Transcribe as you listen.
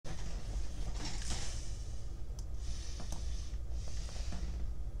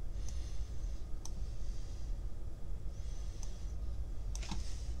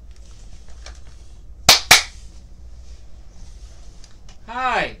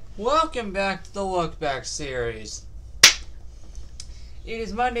Hi, welcome back to the Look Back series. It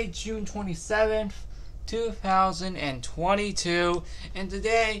is Monday, June 27th, 2022, and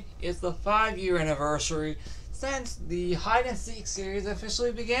today is the 5-year anniversary since the Hide and Seek series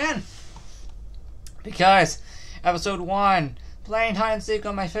officially began. Because episode 1, playing Hide and Seek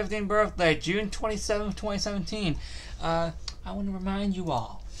on my 15th birthday, June 27th, 2017, I want to remind you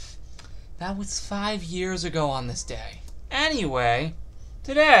all, that was 5 years ago on this day. Anyway,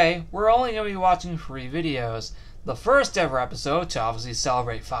 today, we're only going to be watching 3 videos. The first ever episode to obviously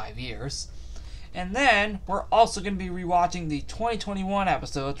celebrate 5 years. And then, we're also going to be rewatching the 2021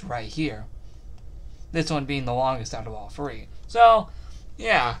 episodes right here. This one being the longest out of all 3. So,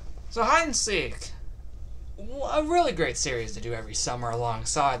 yeah. So, Hide and Seek. A really great series to do every summer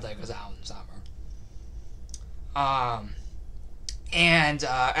alongside LEGO's Album Summer.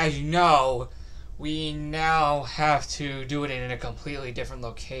 As you know, we now have to do it in a completely different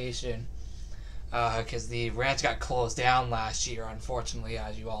location because the ranch got closed down last year, unfortunately,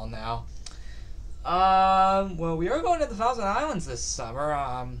 as you all know. Well, we are going to the Thousand Islands this summer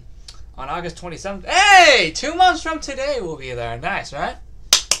on August 27th. Hey! 2 months from today we'll be there. Nice, right?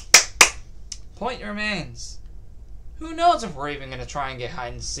 Point remains. Who knows if we're even going to try and get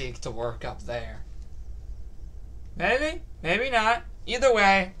Hide and Seek to work up there. Maybe, maybe not. Either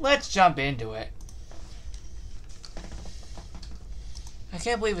way, let's jump into it. I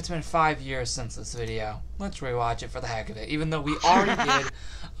can't believe it's been 5 years since this video. Let's rewatch it for the heck of it. Even though we already did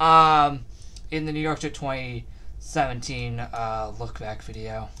in the New York Trip 2017 look back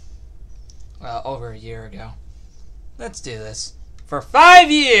video over a year ago. Let's do this for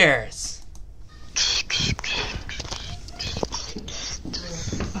 5 years.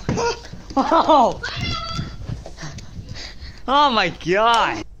 Oh! Oh my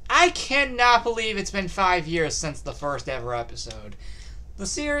god! I cannot believe it's been 5 years since the first ever episode. The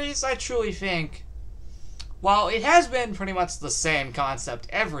series, I truly think, while it has been pretty much the same concept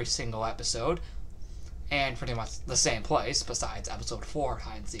every single episode, and pretty much the same place, besides episode 4,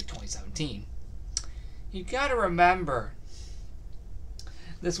 Hide and Seek 2017, you gotta remember,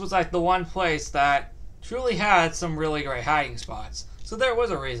 this was like the one place that truly had some really great hiding spots. So there was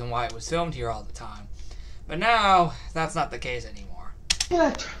a reason why it was filmed here all the time. But now, that's not the case anymore.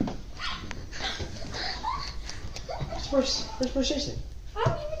 What? Where's Jason? I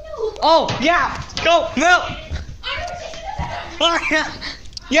don't even know. Oh, yeah! Go! No! Oh, yeah!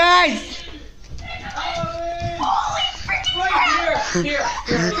 Yes! Holy freaking Here!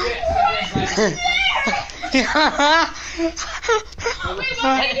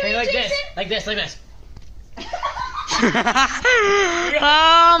 Hey, like this.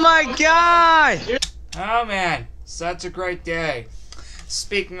 Oh my god! Oh man, such a great day.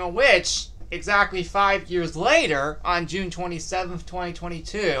 Speaking of which, exactly 5 years later, on June 27th,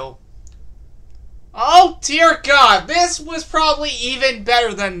 2022, oh dear God, this was probably even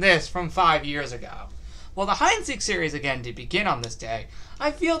better than this from 5 years ago. Well, the Hide and Seek series again did begin on this day.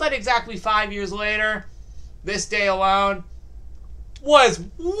 I feel that exactly 5 years later, this day alone was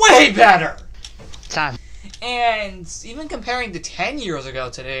way better. Time. And even comparing to 10 years ago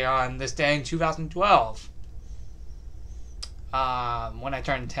today on this day in 2012, when I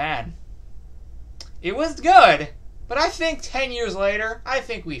turned 10, it was good, but I think 10 years later, I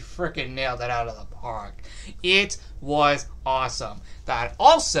think we frickin' nailed it out of the park. It was awesome. That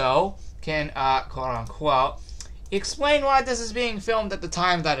also can, quote unquote, explain why this is being filmed at the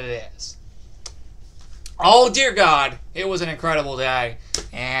time that it is. Oh dear God, it was an incredible day.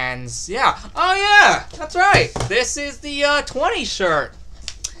 And yeah, oh yeah, that's right. This is the 20 shirt.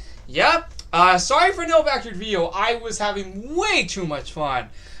 Yep. Sorry for no backyard video. I was having way too much fun.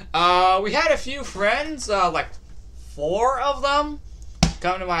 We had a few friends, like 4 of them,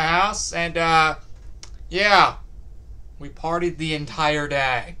 come to my house, and yeah, we partied the entire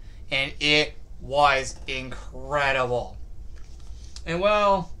day, and it was incredible. And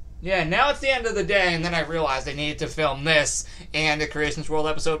well, yeah, now it's the end of the day, and then I realized I needed to film this and the Creations World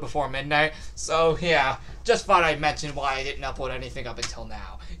episode before midnight. So, yeah, just thought I'd mention why I didn't upload anything up until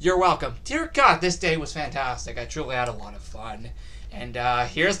now. You're welcome. Dear God, this day was fantastic. I truly had a lot of fun. And,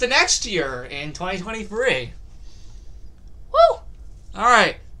 here's the next year in 2023. Woo!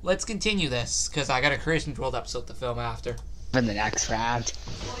 Alright, let's continue this, because I got a Creations World episode to film after. In the next round.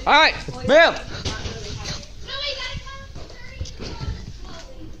 Alright, move!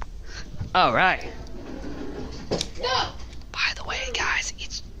 Alright. No! By the way, guys,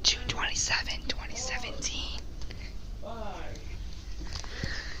 it's June 27, 2017.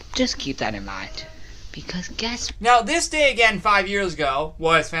 Just keep that in mind. Because guess... Now, this day again 5 years ago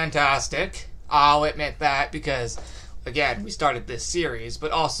was fantastic. I'll admit that, because again, we started this series,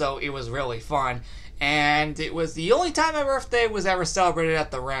 but also it was really fun. And it was the only time my birthday was ever celebrated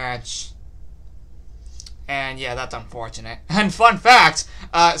at the ranch. And yeah, that's unfortunate. And fun fact,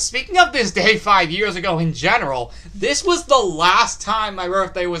 speaking of this day 5 years ago in general, this was the last time my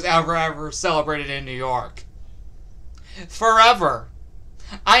birthday was ever celebrated in New York. Forever.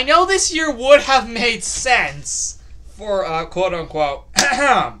 I know this year would have made sense for, quote-unquote,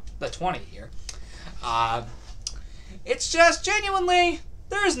 the 20th year. It's just, genuinely,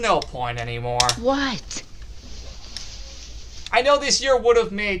 there's no point anymore. What? I know this year would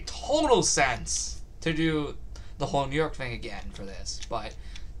have made total sense to do the whole New York thing again for this, but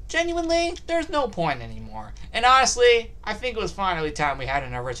genuinely, there's no point anymore. And honestly, I think it was finally time we had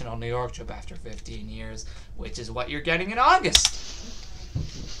an original New York trip after 15 years, which is what you're getting in August.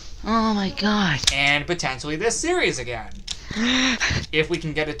 Oh my god. And potentially this series again. If we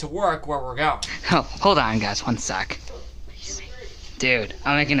can get it to work where we're going. Oh, hold on guys, 1 sec. Dude,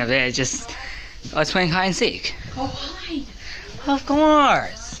 I'm making a vid, let's play hide and seek. Go hide. Of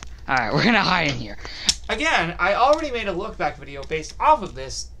course. Alright, we're gonna hide in here. Again, I already made a look back video based off of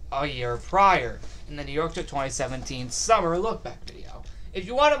this a year prior in the New York Trip 2017 summer look back video. If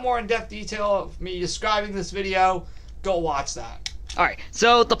you want a more in-depth detail of me describing this video, go watch that. Alright,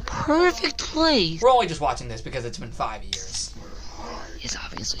 so the perfect place We're only just watching this because it's been 5 years. is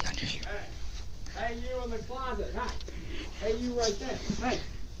obviously under here. Hey, you in the closet. Hi. Hey, you right there. Hey.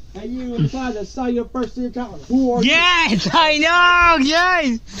 Hey, you in the closet. Saw your first year college. Who are Yes, I know,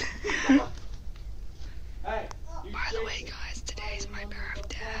 yes! you? Hey. By the way, guys, today's my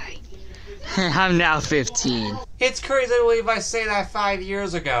birthday. I'm now 15. It's crazy to believe I say that 5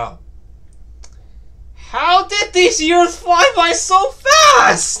 years ago. How did these years fly by so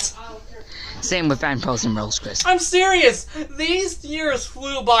fast? Same with Van Post and Rose Chris. I'm serious. These years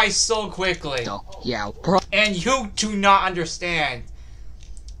flew by so quickly. So, yeah, bro. And you do not understand.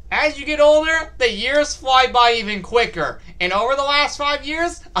 As you get older, the years fly by even quicker. And over the last 5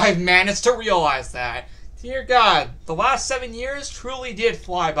 years, I've managed to realize that. Dear God, the last 7 years truly did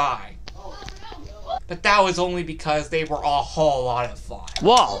fly by. But that was only because they were a whole lot of fun.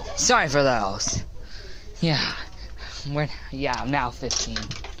 Whoa, sorry for those. Yeah, I'm now 15.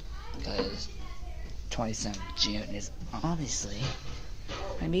 Because 27th June is obviously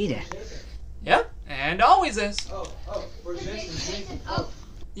my meeting. Yep, and always is. Where's Jason?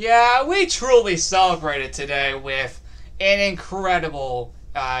 Yeah, we truly celebrated today with an incredible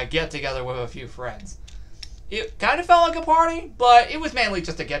get-together with a few friends. It kind of felt like a party, but it was mainly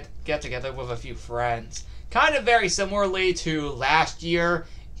just a get-together with a few friends. Kind of very similarly to last year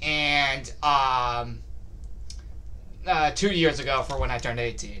and 2 years ago for when I turned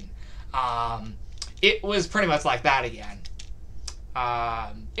 18. It was pretty much like that again.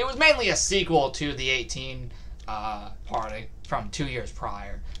 It was mainly a sequel to the 18 party from 2 years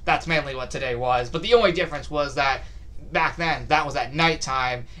prior. That's mainly what today was, but the only difference was that back then that was at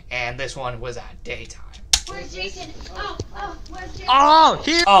nighttime and this one was at daytime. Where's Jason? Where's Jason? Oh,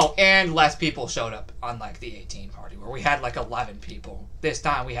 here. Oh, and less people showed up, unlike the 18 party where we had like 11 people. This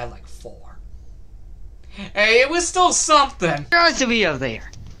time we had like 4. Hey, it was still something. There has to be up there.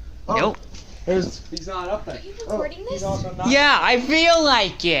 Oh. Nope. He's not up there. Are you recording He's this? also not. Yeah, I feel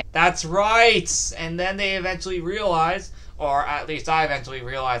like it. That's right. And then they eventually realized, or at least I eventually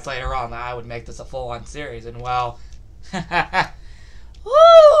realized later on, that I would make this a full-on series. And well,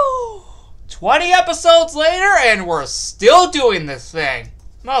 woo! 20 episodes later, and we're still doing this thing.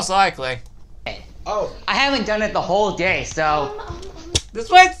 Most likely. Oh. I haven't done it the whole day, so This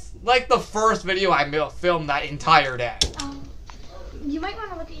was like the first video I filmed that entire day. You might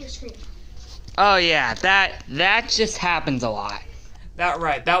want to look at your screen. oh yeah, that just happens a lot.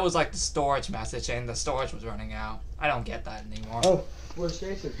 That was like the storage message, and the storage was running out. I don't get that anymore. Oh. Where's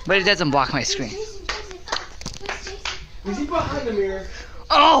Jason? But it doesn't block my screen. Jason. Where's Jason? Is he behind the mirror?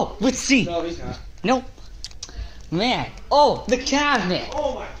 Oh, let's see. No, he's not. Nope. Man. Oh, the cabinet.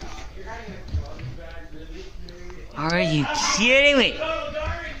 Oh my god. You're hiding in a club bag, really? Are you kidding me?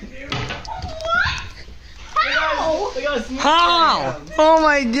 How? Oh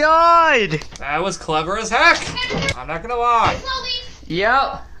my god. That was clever as heck. I'm not gonna lie.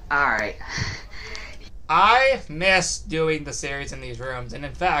 Yep. Alright. I miss doing the series in these rooms, and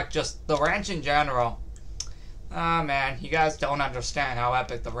in fact, just the ranch in general. Ah, man, you guys don't understand how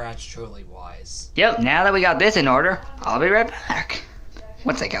epic the ranch truly was. Yep, now that we got this in order, I'll be right back.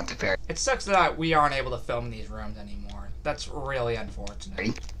 Once I got the ferry. It sucks that we aren't able to film in these rooms anymore. That's really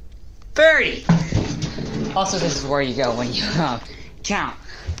unfortunate. 30! Also, this is where you go when you count.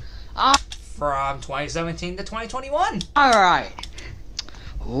 From 2017 to 2021. Alright.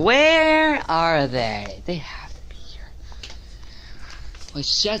 Where are they? They have to be here.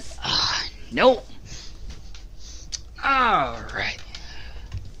 Let's just. Nope. Alright.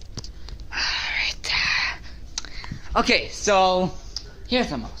 Alright. Okay, so. Here's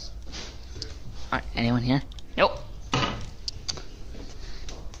the most. Alright, anyone here? Nope.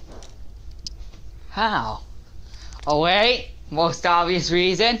 How? Oh, wait. Most obvious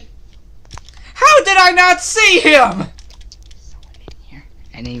reason. How did I not see him? Someone in here.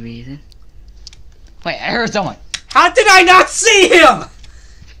 Any reason? Wait, I heard someone. How did I not see him?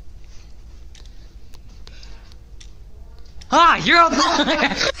 You're up.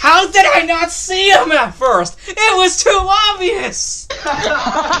 How did I not see him at first? It was too obvious.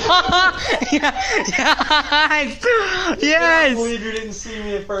 Yes. believe you didn't see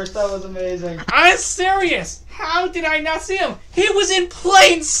me at first. That was amazing. I'm serious. How did I not see him? He was in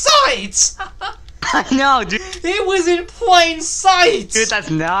plain sight. I know, dude. He was in plain sight. Dude, that's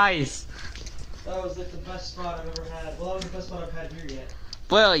nice. That was like the best spot I've ever had. Well, that was the best spot I've had here yet.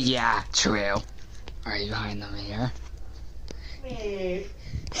 Well, yeah, true. Are you behind them here?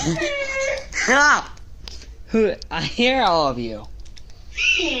 Who? I hear all of you.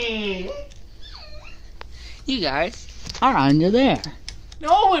 You guys are under there.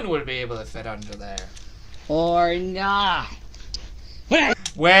 No one would be able to fit under there. Or not.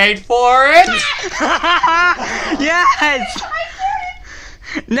 Wait for it. Yes!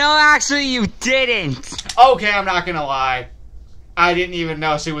 No, actually, you didn't. Okay, I'm not gonna lie. I didn't even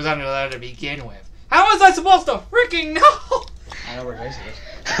know she was under there to begin with. How was I supposed to freaking know? I know where Jason is.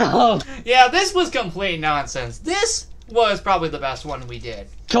 Oh, Yeah, this was complete nonsense. This was probably the best one we did.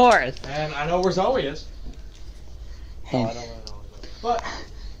 Taurus. And I know where Zoe is. Oh, I don't really know where Zoe is. But,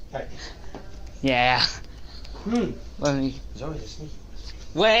 hey. Yeah. Let me Zoe is sneaky.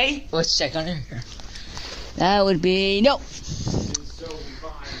 wait. Let's check under here. That would be nope. Zoe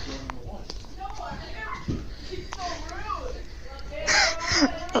behind doing the one.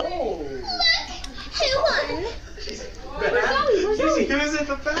 Oh! Who won? He was in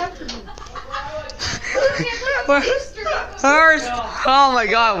the bathroom. Where's oh my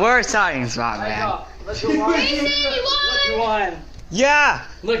god, where's hiding spot, man? Look who won. Jason, you Look who won! won. Yeah.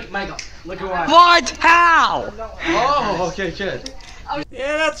 Look, Michael. Look who won. What? How? Oh, okay, good.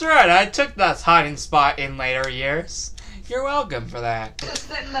 Yeah, that's right. I took that hiding spot in later years. You're welcome for that. Just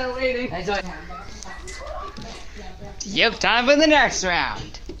sitting there waiting. Yep, time for the next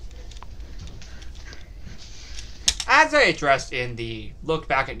round. As I addressed in the look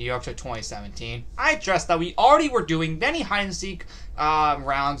back at New York Show 2017, I addressed that we already were doing many hide and seek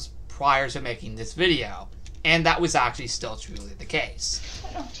rounds prior to making this video. And that was actually still truly the case.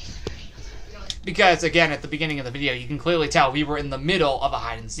 Because, again, at the beginning of the video, you can clearly tell we were in the middle of a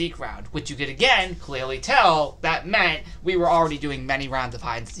hide-and-seek round, which you could, again, clearly tell that meant we were already doing many rounds of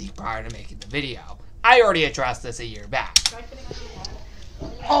hide-and-seek prior to making the video. I already addressed this a year back.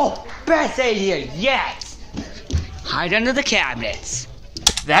 Oh, best idea yet! Hide under the cabinets.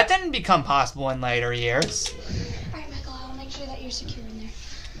 That didn't become possible in later years. Alright, Michael, I'll make sure that you're secure in there.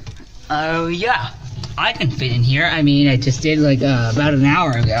 Oh, yeah. I can fit in here. I mean, I just did like about an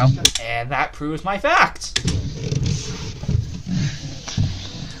hour ago. And that proves my fact.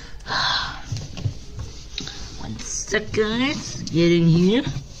 One sec, guys. Get in here.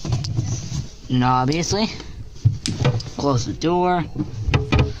 And obviously, close the door.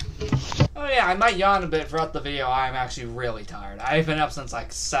 Oh yeah, I might yawn a bit throughout the video. I'm actually really tired. I've been up since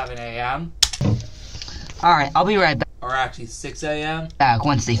like 7 a.m. Alright, I'll be right Or actually 6 a.m. back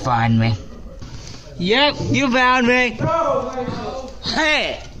once they find me. Yep, you found me.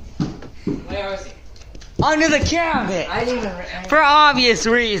 Hey! Where is he? Under the cabinet! I didn't even. For obvious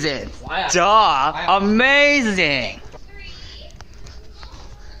reasons. Why? Duh! Amazing!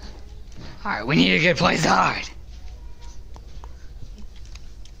 Alright, we need a good place to hide.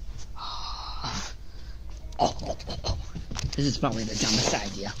 Oh. This is probably the dumbest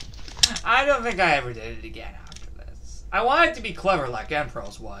idea. I don't think I ever did it again after this. I wanted to be clever like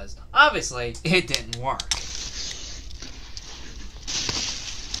Empros was. Obviously, it didn't work.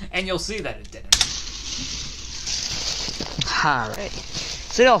 And you'll see that it didn't. Alright.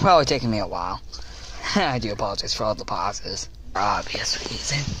 So it'll probably take me a while. I do apologize for all the pauses. For obvious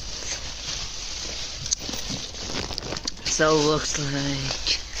reason. So looks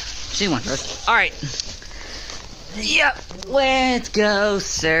like she went first. Alright. Yep. Let's go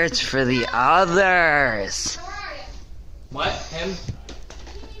search for the others. What? Him?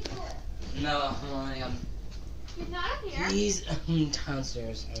 No, He's not in here. he's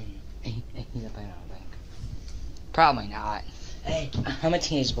downstairs. He's up there, I think. Probably not. Hey, I'm a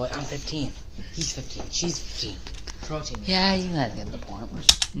teenage boy. I'm 15. He's 15. She's 15. Protein. Yeah, you gotta get the point.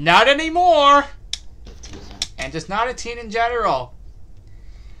 Not anymore! And just not a teen in general.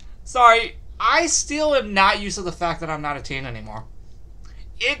 Sorry, I still am not used to the fact that I'm not a teen anymore.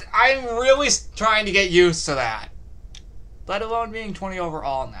 I'm really trying to get used to that. Let alone being 20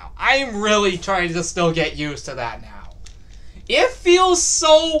 overall now. I am really trying to still get used to that now. It feels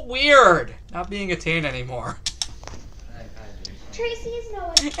so weird not being a teen anymore. Tracy's no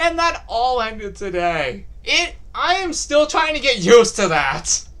one. And that all ended today. I am still trying to get used to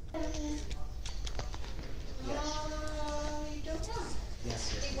that. You don't know.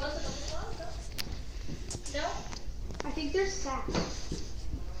 Yes, It wasn't a while ago. No? I think they're sacks.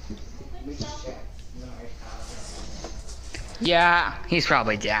 Yeah, he's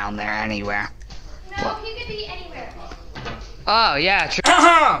probably down there anywhere. No, he could be anywhere. Oh, yeah, true.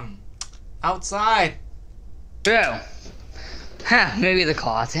 Outside. Huh, maybe the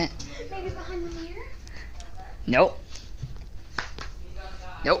closet. Maybe behind the mirror? Nope.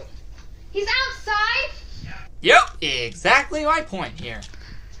 Nope. He's outside? Yep, exactly my point here.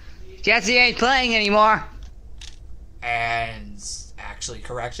 Jesse ain't playing anymore. And actually,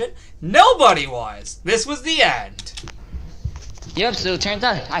 correction, nobody was. This was the end. Yep, so it turns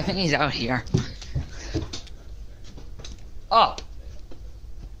out I think he's out here. Oh.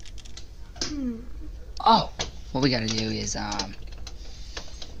 Oh. What we gotta do is,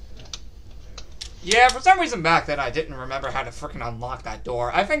 Yeah, for some reason back then I didn't remember how to frickin' unlock that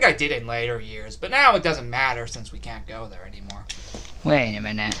door. I think I did in later years, but now it doesn't matter since we can't go there anymore. wait a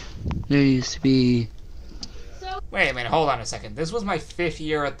minute. There used to be... Wait a minute, hold on a second. This was my 5th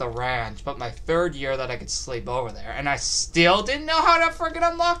year at the ranch, but my 3rd year that I could sleep over there, and I still didn't know how to frickin'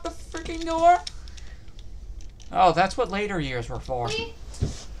 unlock the frickin' door? Oh, that's what later years were for.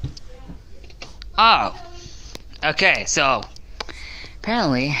 Oh. Okay, so...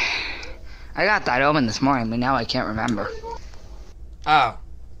 apparently... I got that open this morning, but now I can't remember. Oh.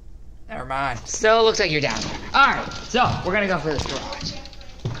 Never mind. So it looks like you're down there. Alright, so we're gonna go for this garage.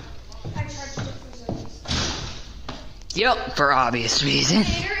 Yep, for obvious reasons.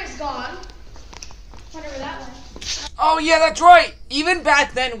 The gator is gone. Wonder where that went. Oh yeah, that's right! Even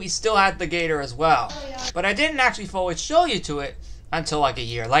back then we still had the gator as well. Oh, yeah. But I didn't actually fully show you to it until like a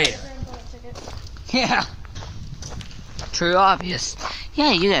year later. Yeah. True obvious.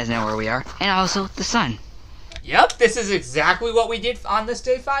 Yeah, you guys know where we are. And also, the sun. Yep, this is exactly what we did on this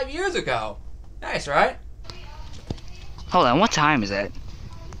day 5 years ago. Nice, right? Hold on, what time is it?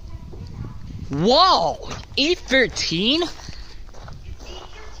 Whoa! 8:13?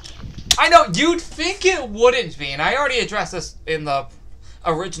 I know, you'd think it wouldn't be, and I already addressed this in the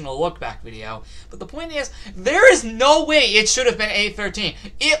original look back video, but the point is, there is no way it should have been 8:13.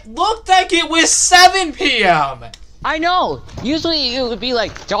 It looked like it was 7 p.m. I know! Usually it would be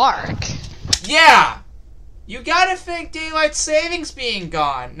like dark. Yeah! You gotta think daylight savings being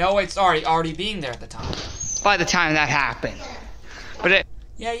gone. No, it's already being there at the time. By the time that happened. But it...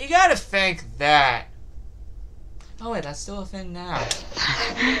 Yeah, you gotta think that. Oh wait, that's still a thing now.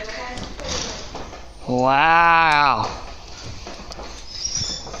 Wow.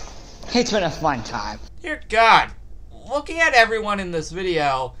 It's been a fun time. Dear God, looking at everyone in this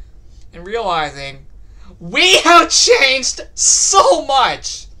video and realizing we have changed so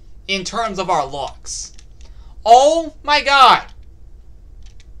much in terms of our looks. Oh my God.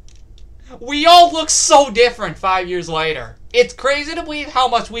 We all look so different 5 years later. It's crazy to believe how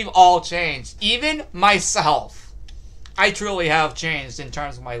much we've all changed. Even myself. I truly have changed in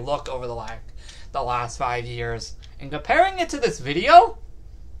terms of my look over the last 5 years. And comparing it to this video,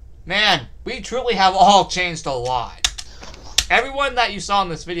 man, we truly have all changed a lot. Everyone that you saw in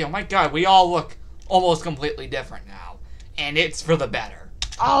this video, my God, we all look almost completely different now. And it's for the better.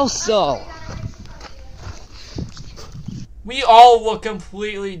 Also... we all look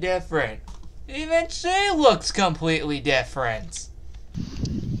completely different. Even she looks completely different.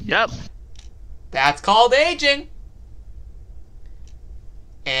 Yep. That's called aging.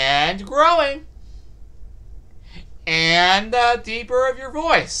 And growing. And the deeper of your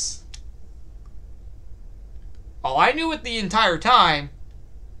voice. Oh, I knew it the entire time.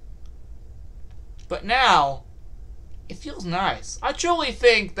 But now, it feels nice. I truly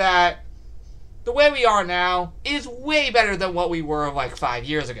think that the way we are now is way better than what we were like 5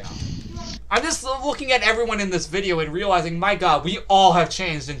 years ago. I'm just looking at everyone in this video and realizing, my God, we all have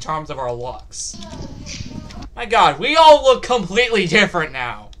changed in terms of our looks. My God, we all look completely different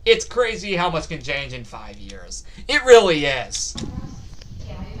now. It's crazy how much can change in 5 years. It really is.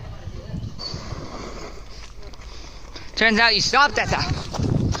 Turns out you stopped at that.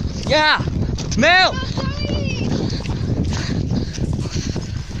 Yeah! Move!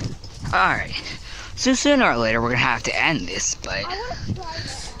 Alright. So sooner or later we're gonna have to end this, but... I want to try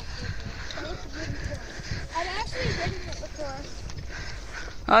that. I've actually ridden it before.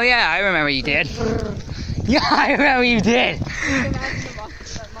 Oh yeah, I remember you did. Yeah, I remember you did.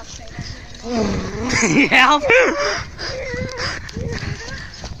 Yeah.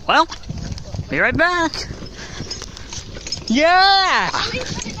 Well, be right back. Yeah.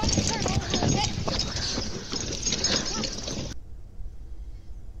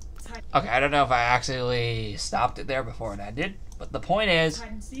 Okay, I don't know if I actually stopped it there before it ended, but the point is,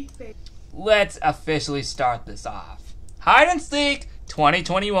 let's officially start this off. Hide and Seek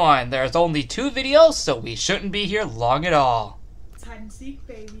 2021. There's only 2 videos, so we shouldn't be here long at all. It's hide and seek,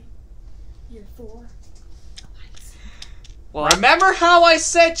 baby. Year 4. Well, remember how I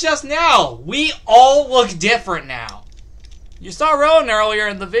said just now, we all look different now. You saw Rowan earlier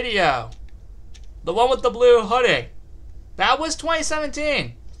in the video. The one with the blue hoodie. That was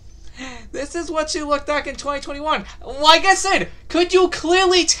 2017. This is what she looked like in 2021. Like I said, could you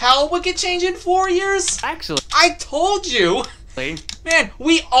clearly tell what could change in 4 years? Actually, I told you. Man,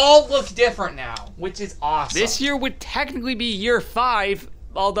 we all look different now, which is awesome. this year would technically be year 5,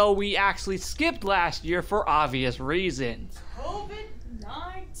 although we actually skipped last year for obvious reasons.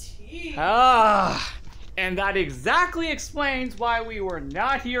 COVID-19. And that exactly explains why we were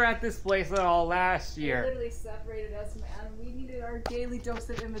not here at this place at all last year. Literally separated us, man. We needed our daily dose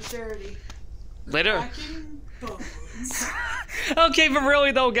of immaturity. Literally. Cracking bones. Okay, but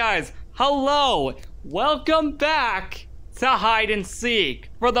really though, guys, hello! Welcome back to Hide and Seek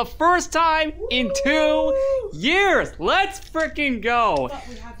for the first time in 2 years. Let's freaking go! But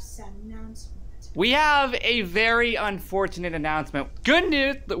we have some announcement. We have a very unfortunate announcement. Good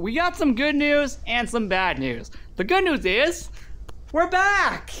news, we got some good news and some bad news. The good news is, we're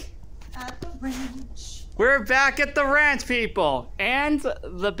back! At the ranch. We're back at the ranch, people! And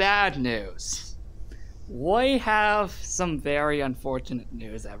the bad news. We have some very unfortunate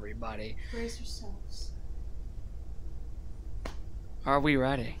news, everybody. Brace yourselves. Are we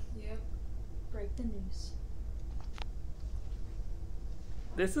ready? Yep. Break the news.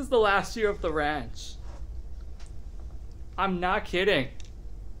 This is the last year of the ranch. I'm not kidding.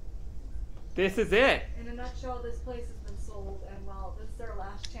 This is it. In a nutshell, this place has been sold, and well, this is their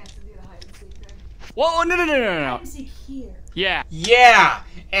last chance to do the hide and seek thing. Whoa, no. Hide and seek here. Yeah. Yeah,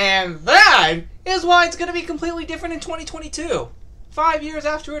 and that is why it's going to be completely different in 2022. 5 years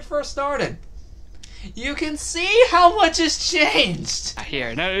after it first started. You can see how much has changed.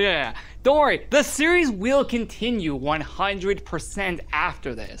 Here, no. Don't worry, the series will continue 100%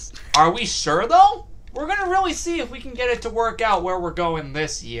 after this. Are we sure, though? We're going to really see if we can get it to work out where we're going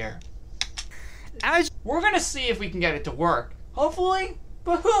this year. We're going to see if we can get it to work. Hopefully,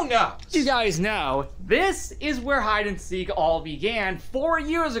 but who knows? You guys know, this is where Hide and Seek all began 4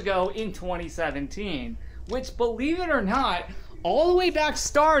 years ago in 2017. Which, believe it or not, all the way back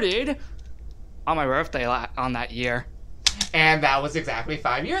started on my birthday on that year. And that was exactly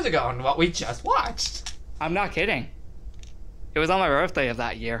 5 years ago and what we just watched. I'm not kidding. It was on my birthday of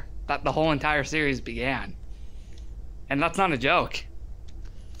that year that the whole entire series began. And that's not a joke.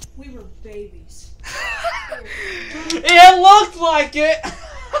 We were babies. It looked like it!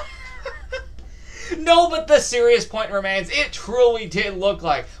 No, but the serious point remains, it truly did look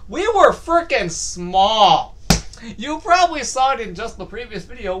like we were freaking small. You probably saw it in just the previous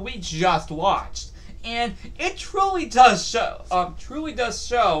video we just watched. And it truly does show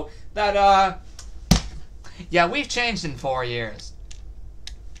that, yeah, we've changed in 4 years.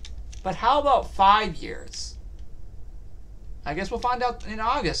 But how about 5 years? I guess we'll find out in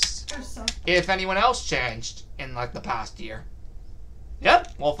August if anyone else changed in, like, the past year.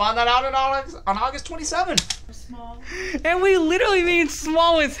 Yep, we'll find that out on August 27th. We're small. And we literally mean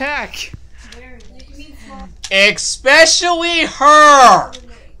small as heck. Very nice. You mean small? Especially her! So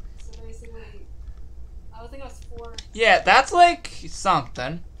basically, I would think I was 4 Yeah, that's like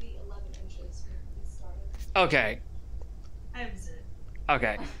something. feet 11 inches when we started. Okay. I was it.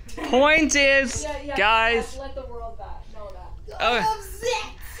 Okay. Point is, guys. Let the world know that. Oh.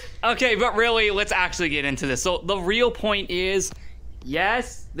 Okay, but really, let's actually get into this. So the real point is,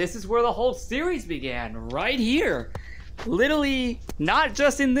 yes, this is where the whole series began, right here. Literally, not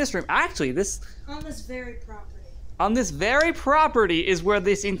just in this room. Actually, On this very property. on this very property is where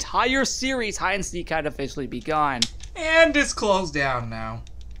this entire series, Hide and Seek, had officially begun. And it's closed down now.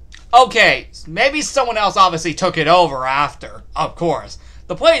 Okay, maybe someone else obviously took it over after, of course.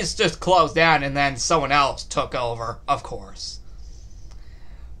 The place just closed down and then someone else took over, of course.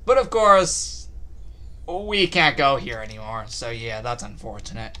 But of course, we can't go here anymore, so yeah, that's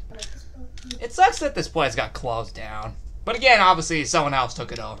unfortunate. It sucks that this place got closed down. But again, obviously, someone else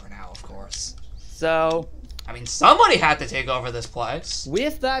took it over now, of course. So, I mean, somebody had to take over this place.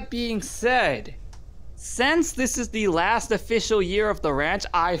 with that being said, since this is the last official year of the ranch,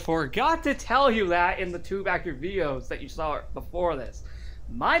 I forgot to tell you that in the 2 backer videos that you saw before this.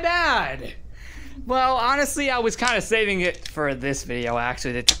 My bad. Well, honestly, I was kind of saving it for this video,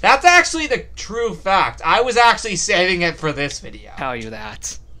 actually, to That's actually the true fact. I was actually saving it for this video. tell you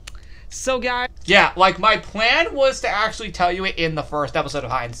that. So, guys, Yeah, like my plan was to actually tell you it in the first episode of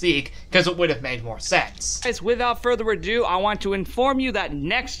Hide and Seek, because it would have made more sense. without further ado, I want to inform you that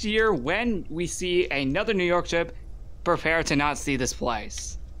next year, when we see another New York trip, prepare to not see this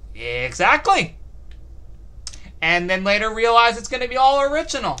place. Exactly. And then later realize it's going to be all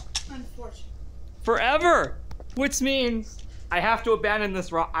original. Unfortunately. Forever! Which means I have to abandon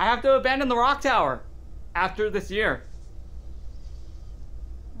this rock. I have to abandon the rock tower after this year.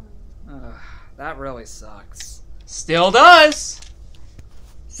 That really sucks. Still does.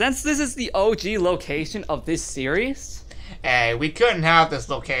 Since this is the OG location of this series, Hey, we couldn't have this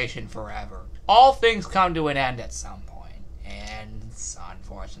location forever. All things come to an end at some point, and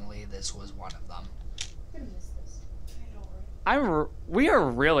unfortunately, this was one of them. I'm gonna miss this. I know, right? we are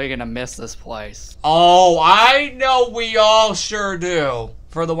really gonna miss this place. Oh, I know we all sure do.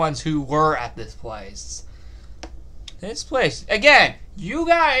 For the ones who were at this place. This place, again, you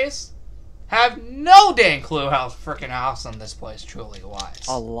guys have no dang clue how freaking awesome this place truly was.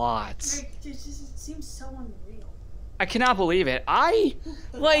 A lot. Rick, it seems so unreal. I cannot believe it.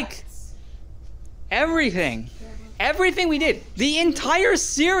 Like, everything. Everything we did. The entire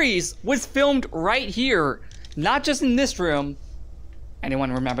series was filmed right here. Not just in this room.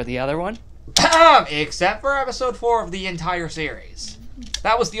 Anyone remember the other one? Except for episode 4 of the entire series.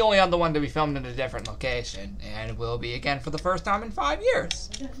 That was the only other one to be filmed in a different location, and it will be again for the first time in 5 years.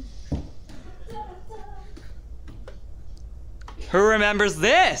 Who remembers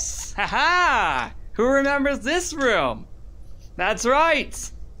this? Haha! Who remembers this room? That's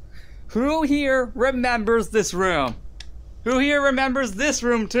right! Who here remembers this room? Who here remembers this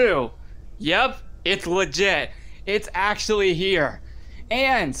room too? Yep, it's legit. It's actually here.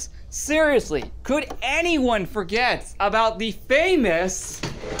 And, seriously, could anyone forget about the famous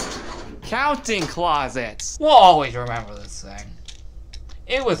counting closets? We'll always remember this thing.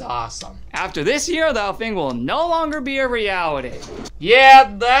 It was awesome. After this year, the thing will no longer be a reality. Yeah,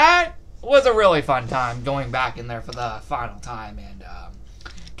 that was a really fun time going back in there for the final time and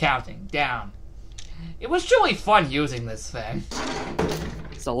counting down. It was truly fun using this thing.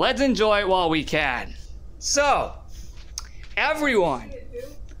 So let's enjoy it while we can. So, everyone,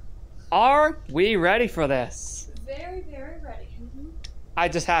 are we ready for this? Very, very ready. I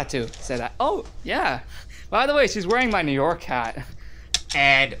just had to say that. Oh, yeah. By the way, she's wearing my New York hat.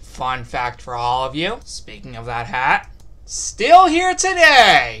 And fun fact for all of you, speaking of that hat, still here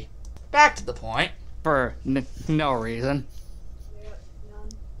today. Back to the point. For no reason. None.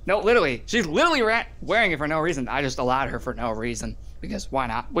 No, literally. She's literally wearing it for no reason. I just allowed her for no reason. Because why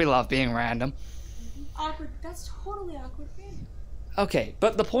not? We love being random. Awkward. That's totally awkward. Okay,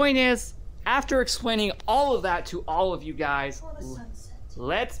 but the point is, after explaining all of that to all of you guys, Oh, the sunset.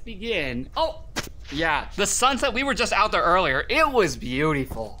 let's begin. Oh, yeah, the sunset, we were just out there earlier. It was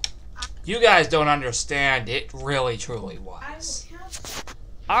beautiful. You guys don't understand, it really truly I will was. count.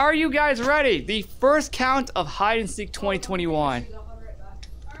 Are you guys ready? The first count of Hide and Seek 2021. I'll be right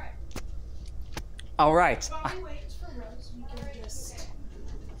back. All right. While we wait for Rose, we can just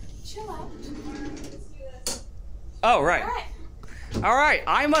chill out. Oh, right. Alright. All right,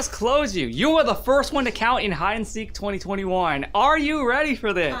 I must close you. You are the first one to count in Hide and Seek 2021. Are you ready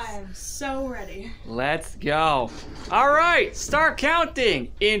for this? I am so ready. Let's go. All right, start counting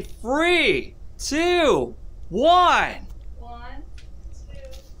in 3, 2, 1. 1,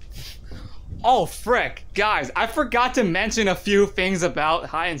 2. Oh, frick. Guys, I forgot to mention a few things about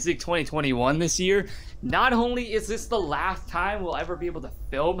Hide and Seek 2021 this year. Not only is this the last time we'll ever be able to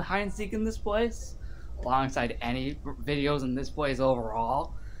film Hide and Seek in this place, alongside any videos in this place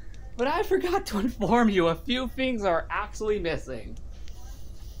overall, but I forgot to inform you a few things are actually missing.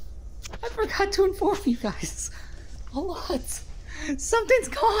 I forgot to inform you guys a lot. Something's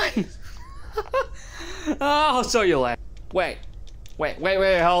gone. I'll show you later. Wait,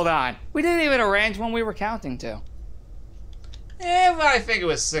 hold on. We didn't even arrange when we were counting to. But I think it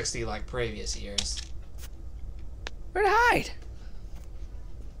was 60 like previous years. Where'd it hide?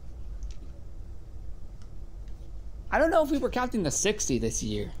 I don't know if we were counting to 60 this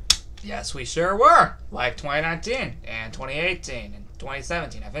year. Yes, we sure were. Like 2019 and 2018 and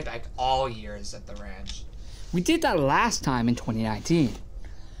 2017. I think like all years at the ranch. We did that last time in 2019.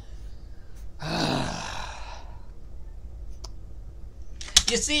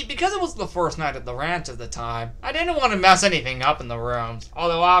 You see, because it was the first night at the ranch at the time, I didn't want to mess anything up in the rooms.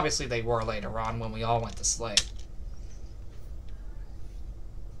 Although obviously they were later on when we all went to sleep.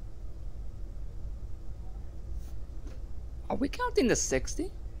 Are we counting to 60?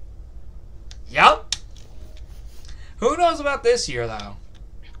 Yup. Who knows about this year, though?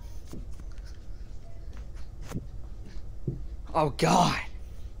 Oh, God.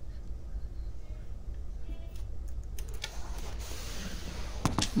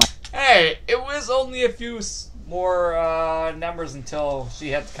 Hey, it was only a few more numbers until she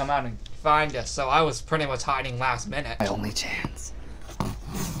had to come out and find us, so I was pretty much hiding last minute. My only chance.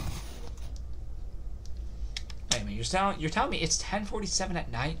 Wait a minute, you're telling me it's 10:47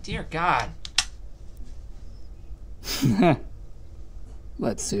 at night? Dear God.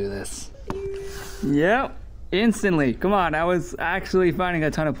 Let's do this. Yep. Instantly. Come on, I was actually finding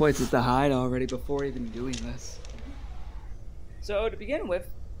a ton of places to hide already before even doing this. So to begin with,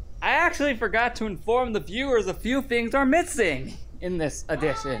 I actually forgot to inform the viewers a few things are missing in this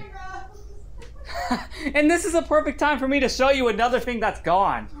edition. And this is a perfect time for me to show you another thing that's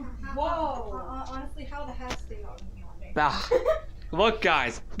gone. Whoa. Honestly, how the heck they got me on me? Ah, look,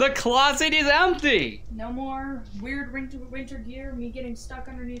 guys, the closet is empty. No more weird winter gear, me getting stuck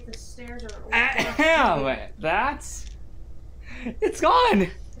underneath the stairs or Ahem, it's gone.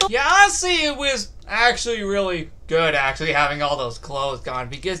 Yeah, honestly, it was actually really good, actually, having all those clothes gone,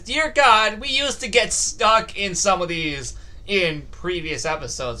 because, dear God, we used to get stuck in some of these in previous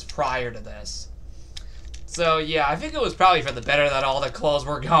episodes prior to this. So, yeah, I think it was probably for the better that all the clothes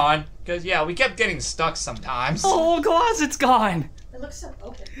were gone, because, yeah, we kept getting stuck sometimes. The whole closet's gone. It looks so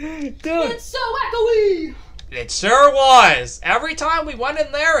open. Dude, It's so echoey! It sure was. Every time we went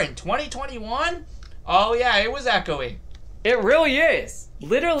in there in 2021, oh, yeah, it was echoey. it really is.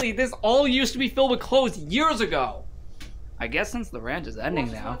 Literally, this all used to be filled with clothes years ago. I guess since the ranch is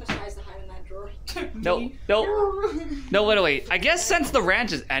ending now. No, literally. I guess since the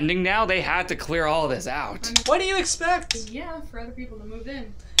ranch is ending now, they had to clear all this out. What do you expect? Yeah, for other people to move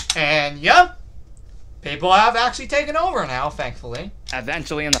in. And, yep, people have actually taken over now, thankfully.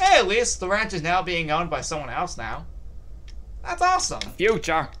 Eventually in the Hey, at least the ranch is now being owned by someone else now. That's awesome.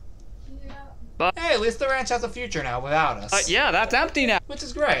 future. Hey, at least the ranch has a future now without us. Yeah, that's empty now. Which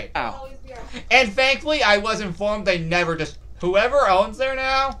is great. Wow. And thankfully, I was informed they never just... Whoever owns there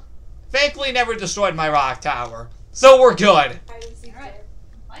now, thankfully never destroyed my rock tower. So we're good.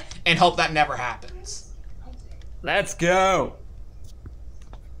 And hope that never happens. Let's go.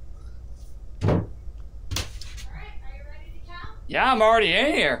 Yeah, I'm already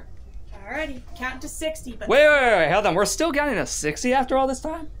in here. Alrighty, count to 60, but Wait, hold on. We're still counting to 60 after all this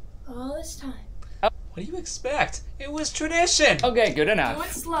time? all this time. What do you expect? It was tradition. Okay, good Do it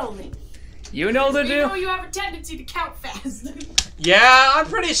enough. slowly. You know the You know do. you have a tendency to count fast. Yeah, I'm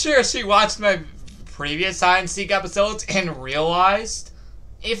pretty sure she watched my previous hide and seek episodes and realized,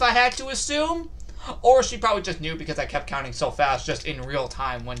 if I had to assume, or she probably just knew because I kept counting so fast just in real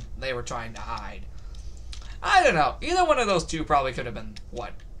time when they were trying to hide. I don't know. Either one of those two probably could have been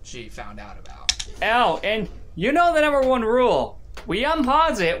what she found out about. Oh, and you know the number one rule. We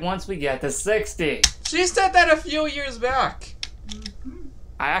unpause it once we get to 60. She said that a few years back.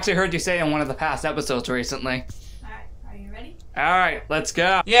 I actually heard you say it in one of the past episodes recently. Alright, are you ready? Alright, let's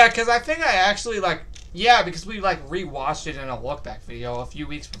go. Yeah, because I think I actually, because we, rewatched it in a look back video a few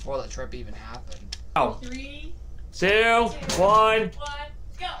weeks before the trip even happened. Oh, 3, 2, 1, 1,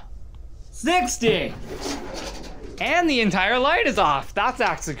 go! 60! And the entire light is off. That's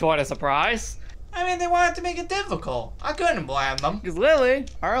actually quite a surprise. I mean, they wanted to make it difficult. I couldn't blame them. Because Lily,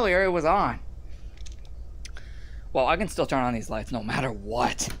 earlier it was on. Well, I can still turn on these lights no matter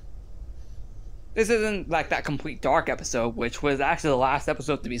what. This isn't like that complete dark episode, which was actually the last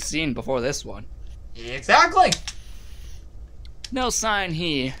episode to be seen before this one. Exactly. No sign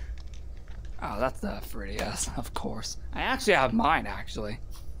here. Oh, that's the 3DS, of course. I actually have mine, actually.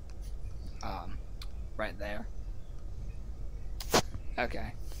 Right there.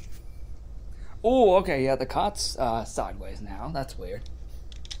 Okay. Oh, okay, yeah, the cot's sideways now. That's weird.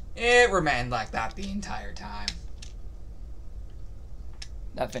 It remained like that the entire time.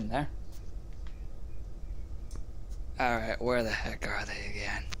 Nothing there. Alright, where the heck are they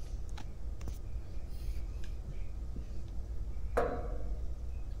again?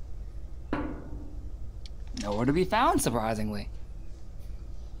 Nowhere to be found, surprisingly.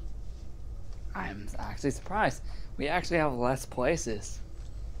 I'm actually surprised. We actually have less places.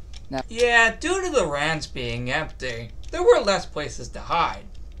 Yeah, due to the ranch being empty, there were less places to hide.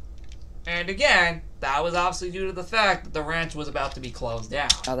 And again, that was obviously due to the fact that the ranch was about to be closed down.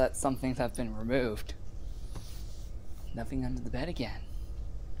 Now that some things have been removed. Nothing under the bed again.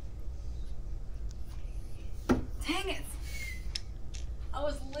 Dang it. I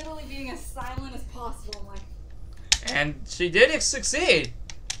was literally being as silent as possible. I'm like, And she did succeed.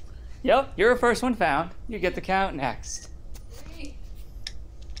 Yep, you're the first one found. You get the count next. 3.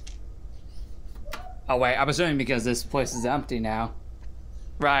 Oh wait, I'm assuming because this place is empty now.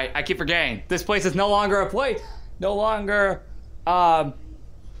 Right, I keep forgetting. This place is no longer a place. No longer, I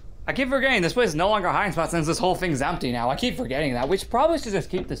keep forgetting this place is no longer a hiding spot since this whole thing's empty now. I keep forgetting that. We should probably should just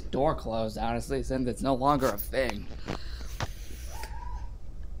keep this door closed, honestly, since it's no longer a thing.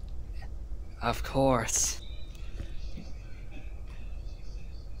 Of course.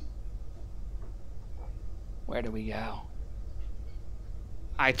 Where do we go?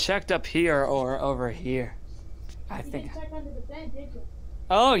 I checked up here or over here. I You think. didn't check under the bed, did you?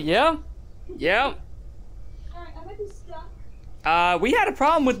 Oh, yeah? Yeah. Alright, I might be stuck. We had a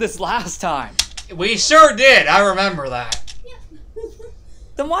problem with this last time. We sure did. I remember that. Yeah.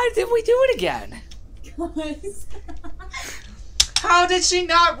 Then why did we do it again? Guys. How did she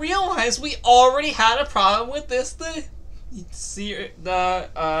not realize we already had a problem with this the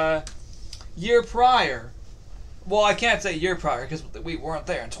year prior? Well, I can't say year prior because we weren't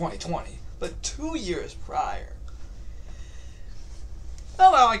there in 2020, but 2 years prior.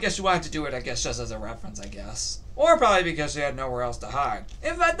 Oh well, I guess she wanted to do it, I guess, just as a reference, I guess. Or probably because she had nowhere else to hide.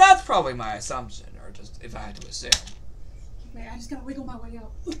 In fact, that's probably my assumption, or just if I had to assume. Man, I just gotta wiggle my way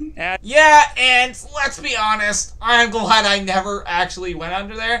out. Yeah, and let's be honest, I'm glad I never actually went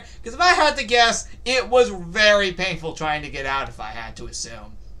under there, because if I had to guess, it was very painful trying to get out if I had to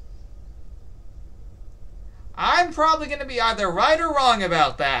assume. I'm probably going to be either right or wrong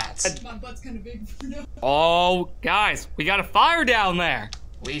about that. My butt's kind of big for now. Oh, guys, we got a fire down there.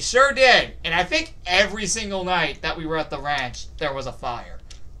 We sure did, and I think every single night that we were at the ranch, there was a fire.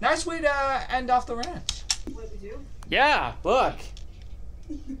 Nice way to end off the ranch. What did you do? Yeah, look.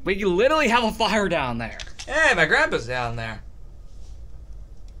 We literally have a fire down there. Hey, my grandpa's down there.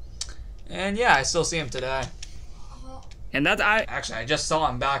 And yeah, I still see him today. And Actually, I just saw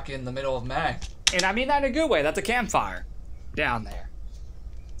him back in the middle of May. and I mean that in a good way. That's a campfire down there.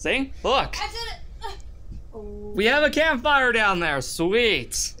 See? Look. I did it. Oh. We have a campfire down there.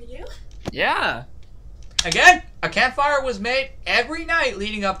 Sweet. For you? Yeah. Again, a campfire was made every night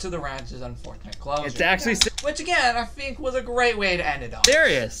leading up to the ranch's unfortunate closure. It's actually Which again, I think was a great way to end it off.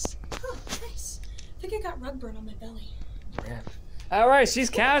 serious. Oh, nice. I think I got rug burn on my belly. All right, she's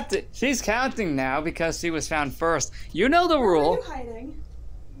counting. She's counting now because she was found first. You know the Where are rule. you hiding?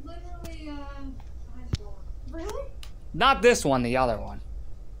 Literally, behind the door. Really? Not this one, the other one.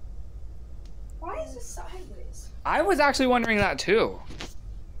 Why is this sideways? I was actually wondering that too.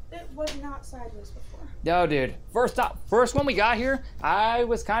 It was not sideways before. No, dude. First when we got here, I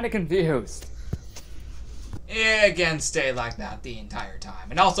was kind of confused. It again stayed like that the entire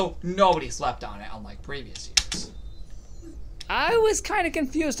time. And also, nobody slept on it, unlike previous years. I was kind of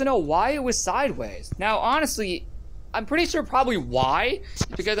confused to know why it was sideways. Now, honestly, I'm pretty sure probably why,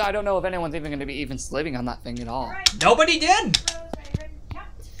 because I don't know if anyone's even going to be even sleeping on that thing at all. Alright, Nobody did! Rose, are you ready to count?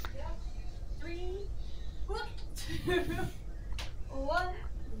 Yep. 3, 2, 1,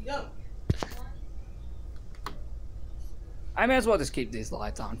 Go. I may as well just keep these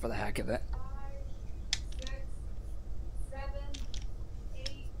lights on for the heck of it. 5, 6, 7, 8,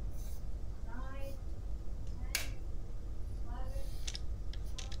 9, 10, 11,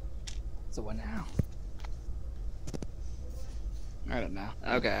 So what now? I don't know.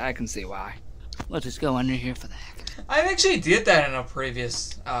 Okay, I can see why. Let's just go under here for the heck of it. I actually did that in a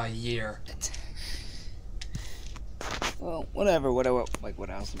previous year. Well, whatever. What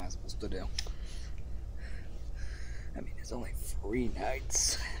else am I supposed to do? I mean, it's only 3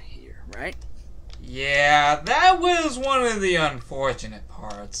 nights here, right? Yeah, that was one of the unfortunate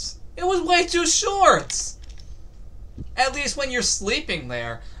parts. It was way too short! At least when you're sleeping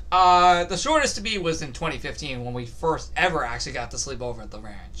there. The shortest to be was in 2015 when we first ever actually got to sleep over at the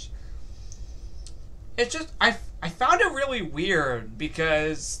ranch. It's just, I found it really weird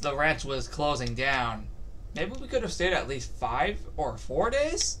because the ranch was closing down. Maybe we could have stayed at least 5 or 4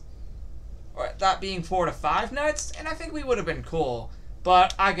 days? Or that being 4 to 5 nights, and I think we would have been cool.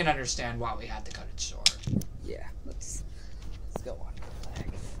 But I can understand why we had to cut it short. Yeah, let's go on. What the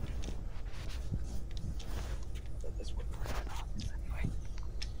heck? Let this work for now, anyway.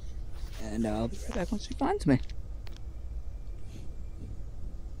 And I'll be right back once she finds me.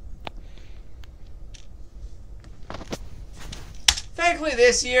 Thankfully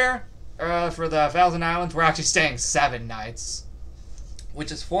this year, for the Thousand Islands, we're actually staying 7 nights. Which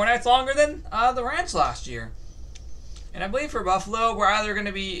is 4 nights longer than the ranch last year. And I believe for Buffalo, we're either going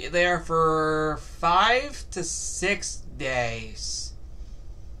to be there for 5 to 6 days.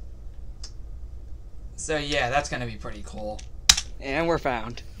 So yeah, that's gonna be pretty cool. And we're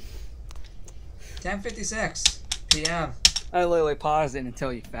found. 10:56 p.m. I literally paused it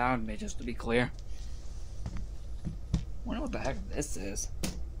until you found me, just to be clear. Wonder what the heck this is.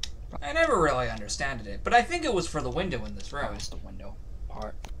 I never really understood it, but I think it was for the window in this Oh, room. it's the window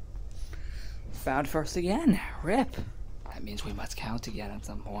part. Found first again. Rip. That means we must count again at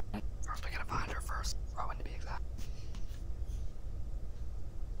some point. First, we gotta find her first. Rowan, to be exact.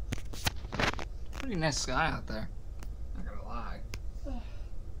 Pretty nice sky out there. Not gonna lie.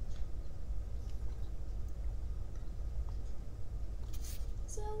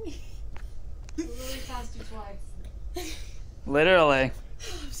 Zoe. Literally passed you twice. Literally. I'm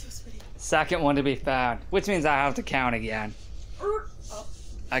so sweaty. Second one to be found. Which means I have to count again.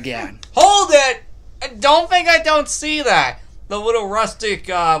 Again. Hold it! Don't think I don't see that. The little rustic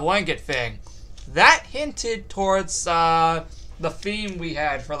blanket thing. That hinted towards the theme we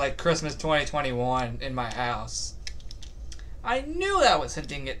had for like Christmas 2021 in my house. I knew that was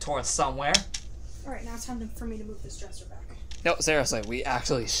hinting it towards somewhere. Alright, now it's time for me to move this dresser back. No, seriously, we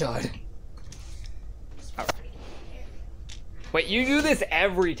actually should. Alright. Wait, you do this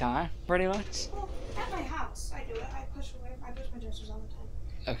every time, pretty much? Well, at my house, I do it. I push my dressers all the time.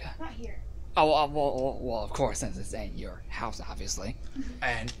 Okay. Not here. Oh, well, of course, since it's in your house, obviously.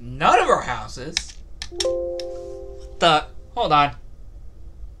 And none of our houses. What the? Hold on.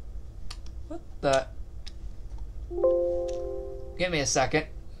 What the? Give me a second.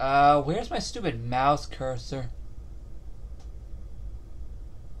 Where's my stupid mouse cursor?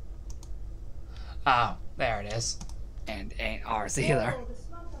 Oh, there it is. And ain't ours either. Oh, the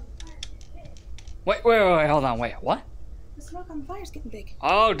smoke on the fire's getting big. Wait, hold on, wait, what? The smoke on the fire's getting big.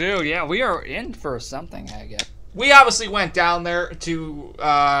 Oh, dude, yeah, we are in for something, I guess. We obviously went down there to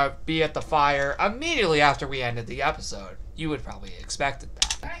be at the fire immediately after we ended the episode. You would probably expected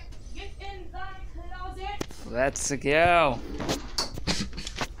that. Alright, get in the closet. Let's go.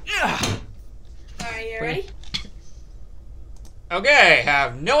 Alright, you ready? Okay,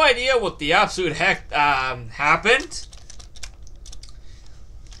 have no idea what the absolute heck happened.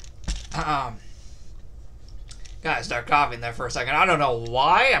 Gotta start coughing there for a second. I don't know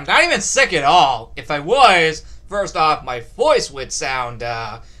why. I'm not even sick at all. If I was, first off, my voice would sound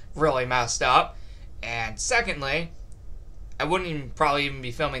really messed up. And secondly, I wouldn't probably even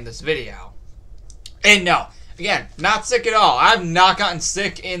be filming this video. And no, again, not sick at all. I've not gotten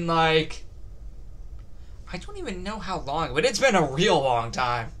sick in like... I don't even know how long, but it's been a real long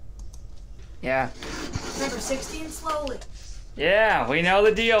time. Yeah. Remember, 16 slowly. Yeah, we know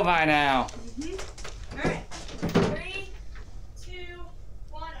the deal by now. Alright. 3, 2,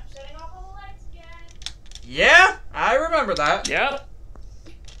 1. I'm shutting off all the lights again. Yeah, I remember that. Yep.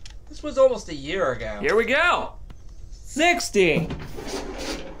 This was almost a year ago. Here we go. 60.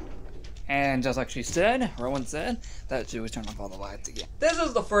 And just like she said, Rowan said, that she would turn off all the lights again. This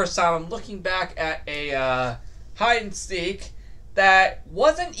is the first time I'm looking back at a hide and seek that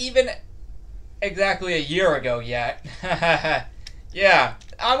wasn't even exactly a year ago yet. Yeah,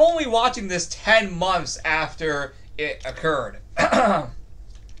 I'm only watching this 10 months after it occurred. So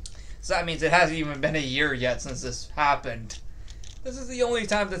that means it hasn't even been a year yet since this happened. This is the only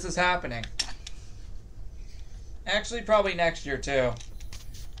time this is happening. Actually, probably next year too.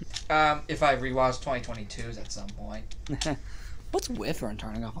 If I rewatch 2022's at some point. What's with her and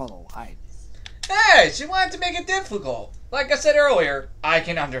turning off all the lights? Hey, she wanted to make it difficult. Like I said earlier, I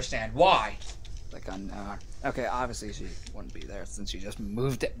can understand why. Like unknown. Okay, obviously she wouldn't be there since she just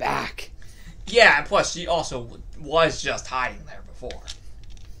moved it back. Yeah, and plus she also was just hiding there before.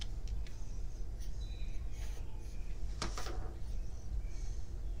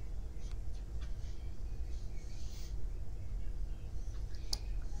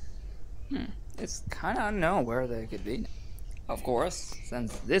 It's kind of unknown where they could be. Of course,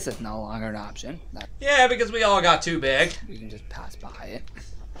 since this is no longer an option, that Yeah, because we all got too big. we can just pass by it.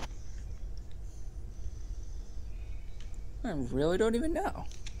 I really don't even know.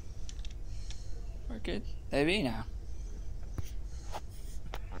 Where could they be now?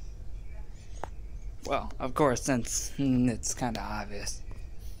 Well, of course, since it's kind of obvious.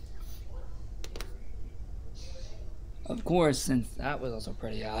 Of course, since that was also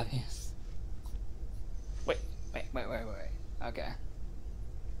pretty obvious. Wait. Okay.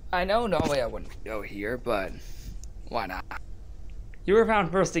 I know normally I wouldn't go here, but why not? You were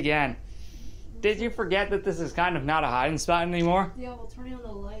found first again. Did you forget that this is kind of not a hiding spot anymore? Yeah, well, turning on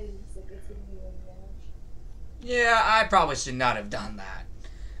the light is like it's gonna be advantage. Yeah, I probably should not have done that.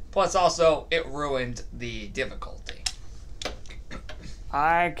 Plus, also, it ruined the difficulty.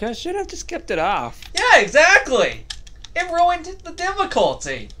 I should have just kept it off. Yeah, exactly! It ruined the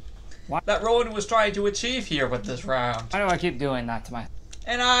difficulty. What? that Rowan was trying to achieve here with this round. Why do I keep doing that to my...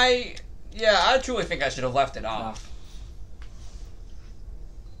 And I truly think I should have left it off.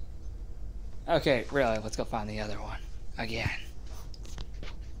 Okay, really, let's go find the other one. Again.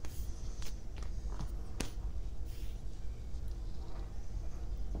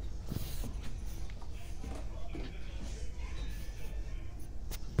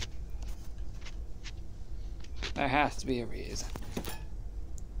 There has to be a reason.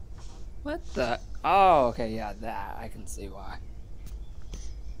 What the? Oh, okay, yeah, that. I can see why.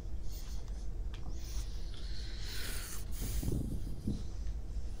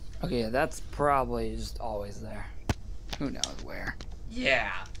 Okay, yeah, that's probably just always there. Who knows where?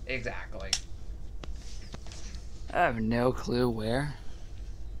 Yeah, exactly. I have no clue where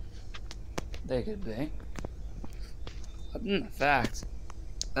they could be. Other than the fact,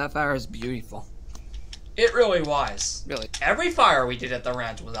 that fire is beautiful. It really was. Really. Every fire we did at the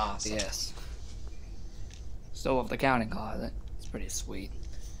ranch was awesome. Yes. Still love the counting closet. It's pretty sweet.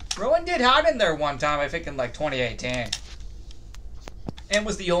 Rowan did hide in there one time, I think in like 2018. And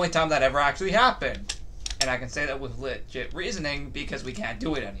was the only time that ever actually happened. And I can say that with legit reasoning because we can't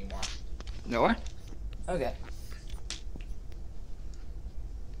do it anymore. No what? Okay.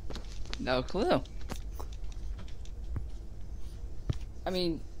 No clue. I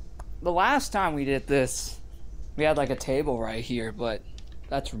mean, the last time we did this, we had like a table right here, but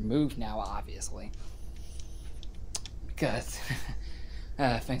that's removed now, obviously. Because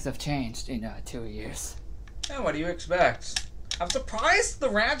things have changed in 2 years. And what do you expect? I'm surprised the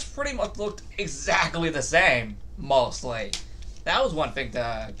ranch pretty much looked exactly the same, mostly. That was one thing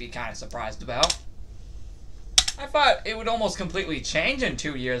to be kind of surprised about. I thought it would almost completely change in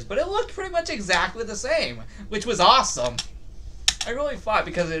 2 years, but it looked pretty much exactly the same, which was awesome. I really thought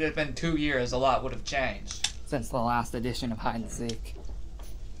because it had been 2 years, a lot would have changed. Since the last edition of Hide and Seek.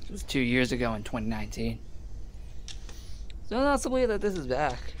 It was 2 years ago in 2019. So that's the way that this is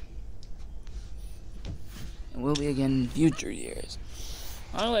back. And will be again in future years.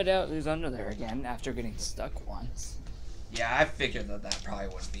 I only doubt who's under there again after getting stuck once. Yeah, I figured that probably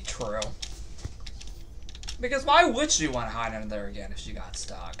wouldn't be true. Because why would she want to hide under there again if she got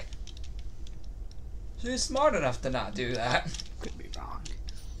stuck? She's smart enough to not do that. Could be wrong.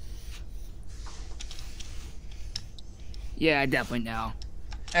 Yeah, I definitely know.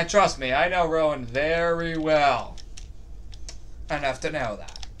 And trust me, I know Rowan very well. Enough to know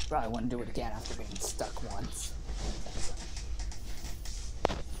that. Probably wouldn't do it again after being stuck once.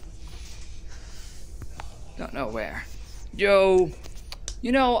 Don't know where. Yo,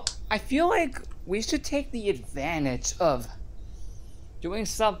 you know, I feel like we should take the advantage of doing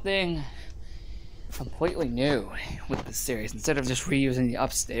something completely new with this series instead of just reusing the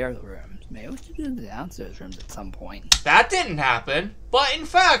upstairs rooms. Maybe we should do the downstairs rooms at some point. That didn't happen, but in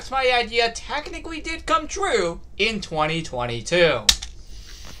fact, my idea technically did come true in 2022.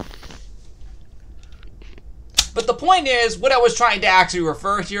 But the point is, what I was trying to actually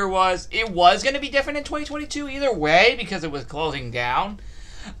refer here was, it was going to be different in 2022 either way because it was closing down.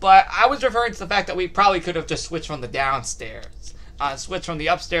 But I was referring to the fact that we probably could have just switched from the downstairs. Switched from the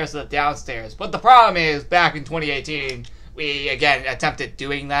upstairs to the downstairs. But the problem is, back in 2018, we again attempted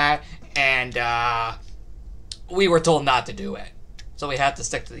doing that, and we were told not to do it. So we had to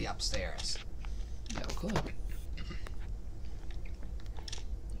stick to the upstairs. No clue.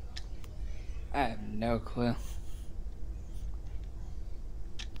 I have no clue.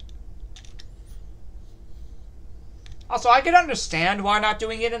 Also, I can understand why not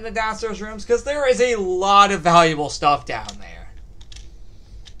doing it in the downstairs rooms, because there is a lot of valuable stuff down there.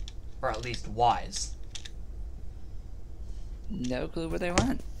 Or at least was. No clue where they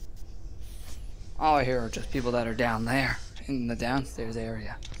went. All I hear are just people that are down there, in the downstairs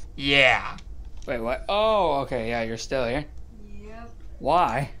area. Yeah. Wait, what? Oh, okay, yeah, you're still here. Yep.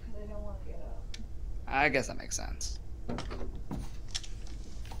 Why? They don't want to get up. I guess that makes sense.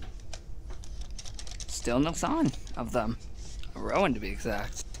 Still no sign of them. Rowan, to be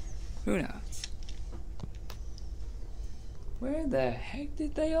exact. Who knows? Where the heck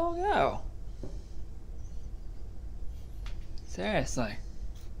did they all go? Seriously.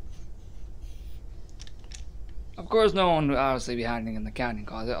 Of course, no one would obviously be hiding in the counting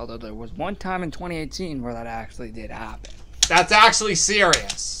closet, although there was one time in 2018 where that actually did happen. That's actually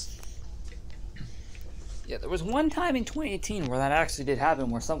serious. Yeah, there was one time in 2018 where that actually did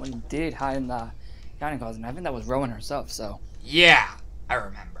happen, where someone did hide in the counting closet, and I think that was Rowan herself, so. Yeah, I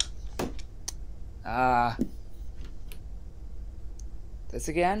remember. This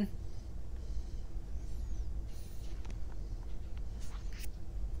again?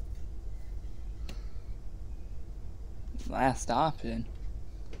 Last option.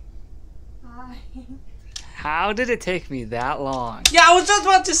 fine. How did it take me that long? Yeah, I was just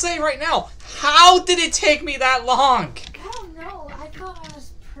about to say right now, how did it take me that long? I don't know. I thought I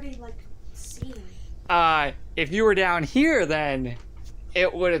was pretty, like, seen. If you were down here, then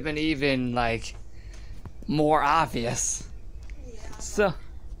it would have been even, like, more obvious. Yeah. So,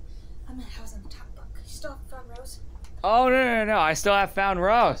 I'm in house in the top bunk. You still haven't found Rose? oh, no, I still have found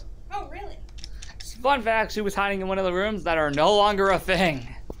Rose. Oh, really? Fun fact, she was hiding in one of the rooms that are no longer a thing.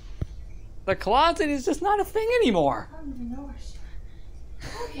 The closet is just not a thing anymore. I don't even know where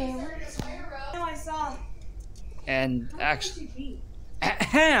she Okay, where is she? No, I saw. And How actually, could she be?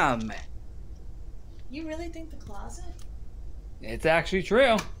 ahem, You really think the closet? it's actually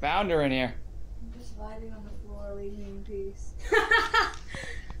true. Found her in here. I'm just vibing on the floor, leave me in peace.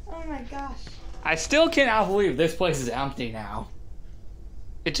 Oh my gosh. I still cannot believe this place is empty now.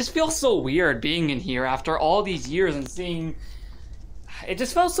 It just feels so weird being in here after all these years and seeing... It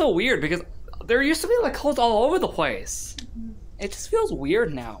just felt so weird because there used to be like clothes all over the place. It just feels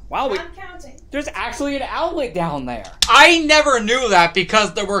weird now. Wow, I'm counting. there's actually an outlet down there. I never knew that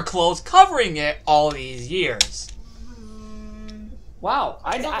because there were clothes covering it all these years. Wow,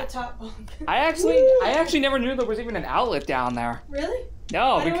 It's on the top bunk. I actually never knew there was even an outlet down there. Really?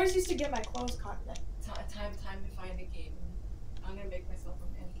 No, I bec- always used to get my clothes caught there. Time to find a gate. I'm gonna make myself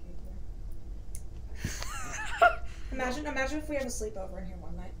a man cave here. Imagine if we have a sleepover in here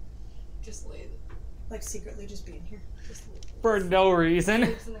one night. Just lay it. Like secretly just be in here. Just lay it. for no reason.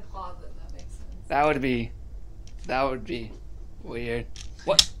 Sleeps in the closet. That makes sense. That would be weird.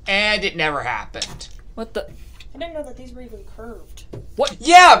 And it never happened. What the? I didn't know that these were even curved. What?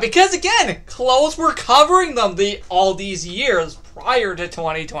 Yeah, because again, clothes were covering them all these years prior to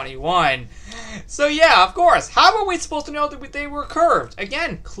 2021. So yeah, of course. How were we supposed to know that they were curved?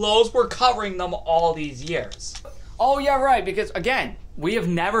 Again, clothes were covering them all these years. Oh yeah, right. Because again, we have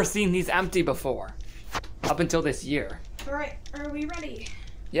never seen these empty before, up until this year. Alright, are we ready?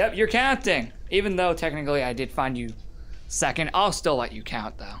 Yep, you're counting. Even though technically I did find you second, I'll still let you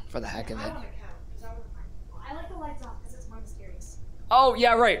count though, for the heck of I it. want to count, because I want to find people. I like the lights off, because it's more mysterious. Oh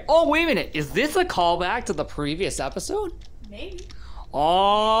yeah, right. Oh wait a minute. Is this a callback to the previous episode? Maybe.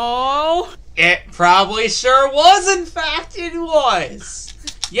 Oh. It probably sure was, in fact, it was.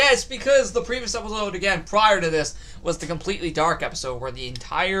 Yes, because the previous episode, again, prior to this, was the completely dark episode where the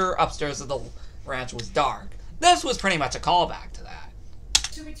entire upstairs of the ranch was dark. This was pretty much a callback to that.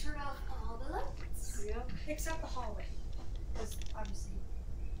 Should we turn off all the lights? Yeah. Except the hallway. Because obviously,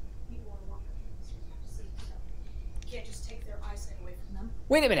 people are walking to see, so you can't just take their eyesight away from them.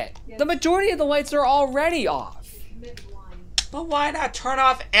 Wait a minute. The majority of the lights are already off. Midline. But why not turn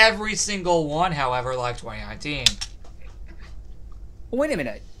off every single one, however, like 2019? Wait a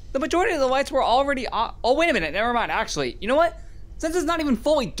minute. The majority of the lights were already off. Oh, wait a minute. Never mind. Actually, you know what? Since it's not even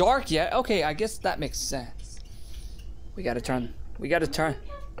fully dark yet, okay, I guess that makes sense. We gotta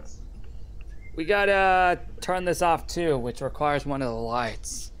turn this off too, which requires one of the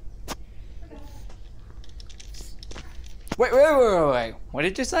lights. Wait. What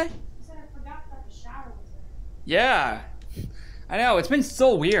did you say? You said I forgot that the shower was there. Yeah. I know, it's been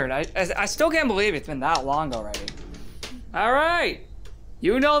so weird. I still can't believe it's been that long already. All right.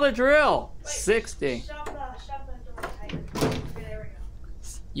 You know the drill. 60. Shove the door tighter. Okay, there we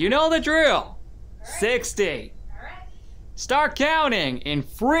go. You know the drill. 60. Alright. Start counting in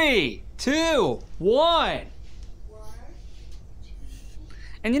 3, 2, 1.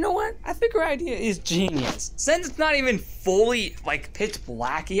 And you know what? I think our idea is genius. Since it's not even fully like pitch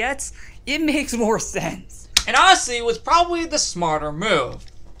black yet, it makes more sense. And honestly, it was probably the smarter move.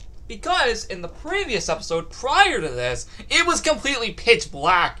 Because in the previous episode prior to this, it was completely pitch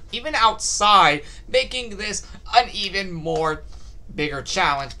black, even outside, making this an even more bigger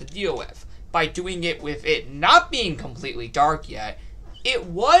challenge to deal with. By doing it with it not being completely dark yet, it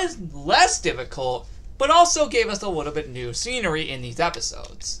was less difficult, but also gave us a little bit new scenery in these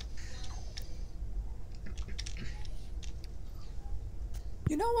episodes.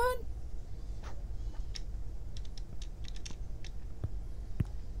 You know what?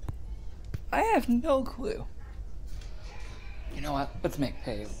 I have no clue. You know what? Let's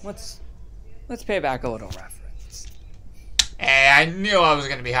pay back a little reference. Hey, I knew I was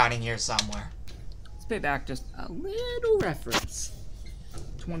going to be hiding here somewhere. Let's pay back just a little reference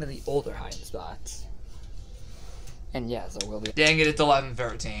to one of the older hiding spots. And yes, there will be Dang it, it's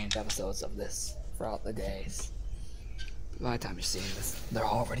 11:13. episodes of this throughout the days. By the time you're seeing this, they're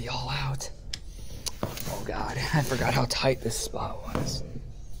already all out. Oh god, I forgot how tight this spot was.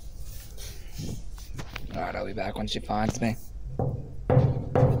 Alright, I'll be back when she finds me.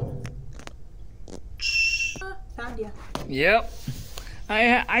 Found you. Yep.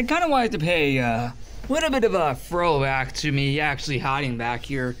 I kind of wanted to pay a little bit of a throwback to me actually hiding back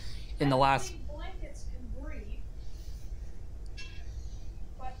here in the last. Blankets can breathe.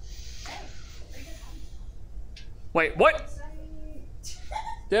 But hey, they can Wait, what? say.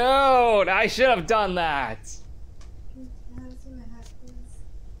 Dude, I should have done that.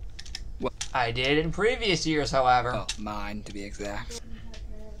 I did in previous years, however. Oh, mine to be exact.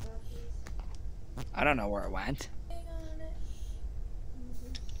 I don't know where it went.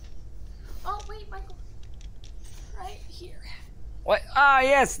 Oh, wait, Michael. Right here. What? Ah,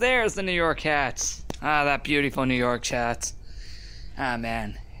 yes, there's the New York Cats. Ah, that beautiful New York Cats. Ah,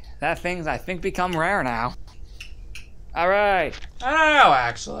 man. That thing's, I think, become rare now. Alright. I don't know,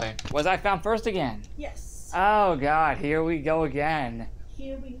 actually. Was I found first again? Yes. Oh, God. Here we go again.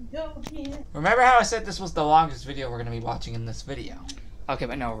 Here we go again. Remember how I said this was the longest video we're going to be watching in this video? Okay,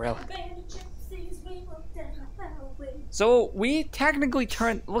 but no, really. Band of gypsies, we looked at our way. So, we technically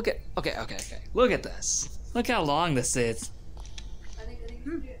turned... Look at... Okay. Look at this. Look how long this is. I think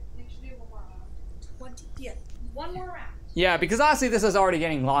we should do one more round. 20. Yeah, one more round. Yeah, because honestly, this is already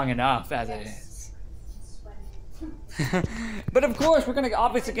getting long enough as it is. But of course, we're gonna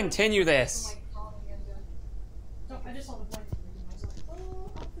obviously continue this. No, I just saw the blanket. I was like,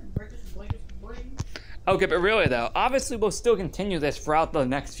 oh, I could break this blanket breathe. Okay, but really though, obviously we'll still continue this throughout the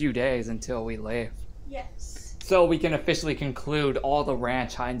next few days until we leave. Yes. So we can officially conclude all the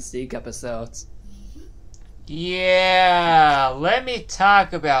ranch hide and seek episodes. Yeah, let me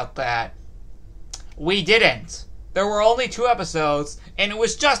talk about that. We didn't. There were only 2 episodes, and it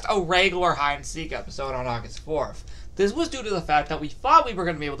was just a regular hide and seek episode on August 4th. This was due to the fact that we thought we were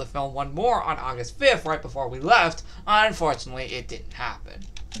going to be able to film one more on August 5th right before we left. Unfortunately, it didn't happen.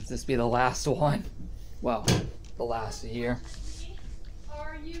 Let's this be the last one. Well, the last year.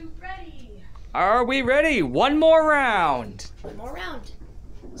 Are you ready? Are we ready? One more round. One more round.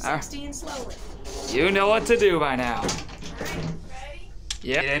 Ah. 16 slowly. You know what to do by now. Alright, ready?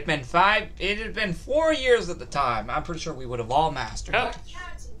 Yep. It had been 4 years at the time. I'm pretty sure we would have all mastered Oh. it.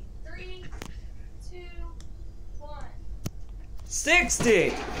 Count to me. 3, 2, 1.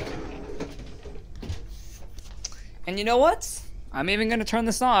 60! And you know what? I'm even gonna turn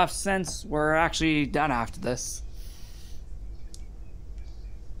this off since we're actually done after this.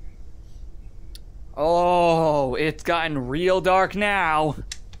 Oh, it's gotten real dark now.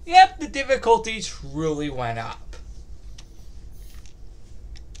 Yep, the difficulty truly went up.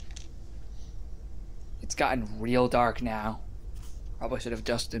 It's gotten real dark now. Probably should have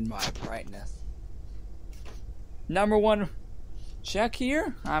adjusted my brightness. Number 1 check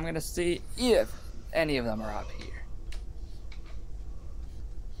here. I'm gonna see if any of them are up here.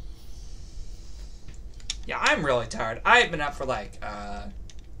 Yeah, I'm really tired. I've been up for like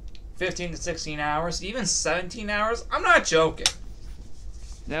 15 to 16 hours, even 17 hours. I'm not joking.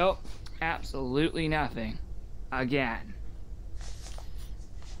 Nope, absolutely nothing. Again.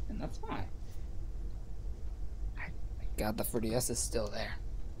 And that's fine. God, the 3DS is still there.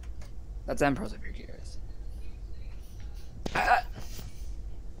 That's Emperor's if you're curious.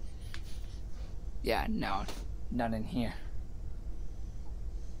 Yeah, no, none in here.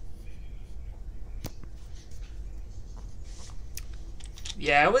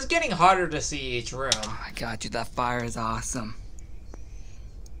 Yeah, it was getting harder to see each room. Oh my god, dude, that fire is awesome.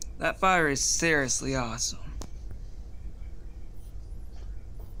 That fire is seriously awesome.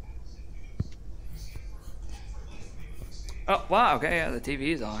 Oh, wow, okay, yeah, the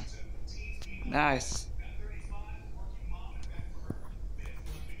TV's on. Nice.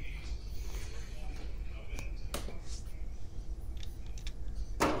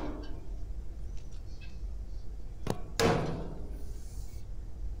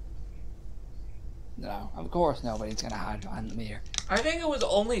 No, of course nobody's gonna hide behind the mirror. I think it was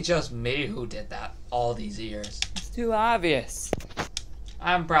only just me who did that all these years. It's too obvious.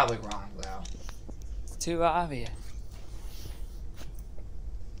 I'm probably wrong, though. It's too obvious.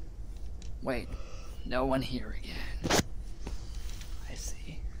 Wait, no one here again. I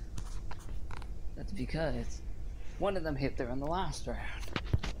see. That's because one of them hit there in the last round.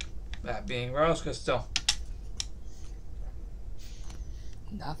 That being Rose Crystal.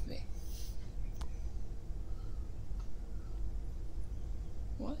 Nothing.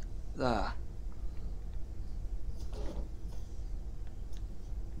 What the?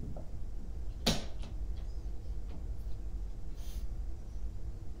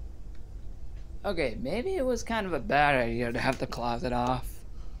 Okay, maybe it was kind of a bad idea to have the closet off.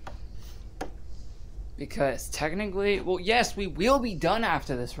 Because technically, well, yes, we will be done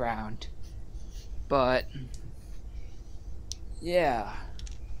after this round. But, yeah.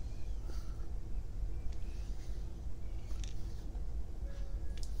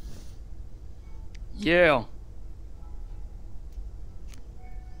 You.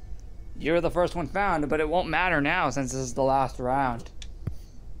 You're the first one found, but it won't matter now since this is the last round.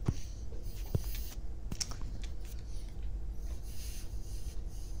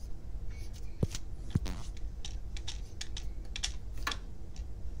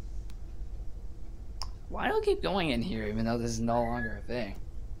 Why do I keep going in here even though this is no longer a thing?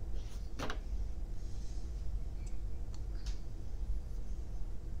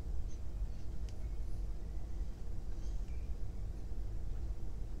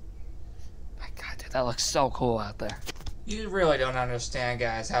 My God, dude, that looks so cool out there. You really don't understand,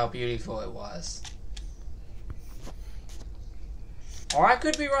 guys, how beautiful it was. Or I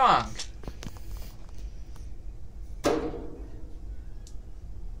could be wrong.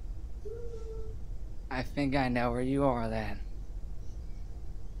 I think I know where you are then.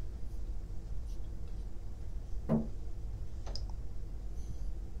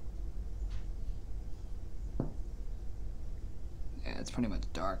 Yeah, it's pretty much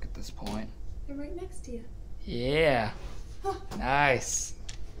dark at this point. I'm right next to you. Yeah. Nice.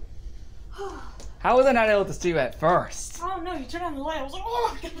 How was I not able to see you at first? Oh no, you turned on the light. I was like,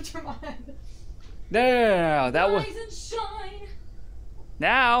 oh, I gotta turn my head. No. That was. Rise and shine.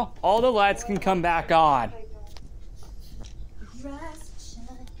 Now, all the lights can come back on. Rise and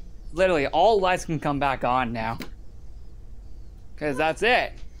shine. Literally, all lights can come back on now. Because that's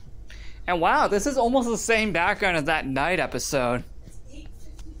it. And wow, this is almost the same background as that night episode.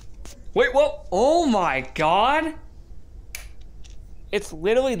 Wait, what? Oh my God. It's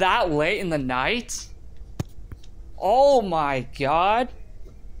literally that late in the night? Oh my God.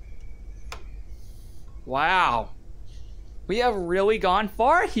 Wow. We have really gone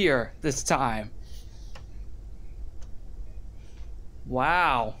far here this time.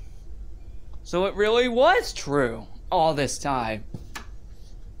 Wow. So it really was true all this time.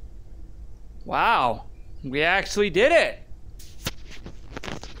 Wow. We actually did it.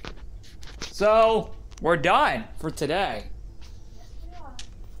 So, we're done for today.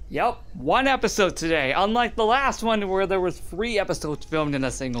 Yep, 1 episode today, unlike the last one where there was 3 episodes filmed in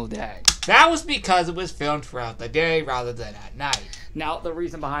a single day. That was because it was filmed throughout the day rather than at night. Now, the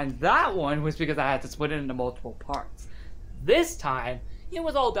reason behind that one was because I had to split it into multiple parts. This time, it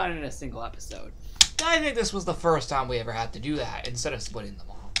was all done in a single episode. I think this was the first time we ever had to do that instead of splitting them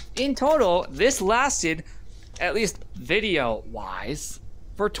all. In total, this lasted, at least video-wise,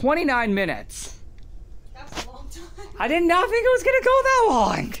 for 29 minutes. That's a long time. I did not think it was gonna go that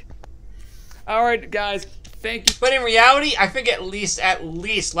long. Alright, guys, thank you But in reality, I think at least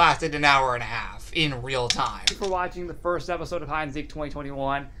lasted an hour and a half in real time. for watching the first episode of Hide and Seek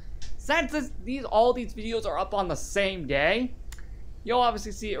 2021. Since all these videos are up on the same day, you'll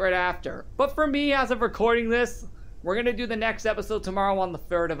obviously see it right after. But for me, as of recording this, we're gonna do the next episode tomorrow on the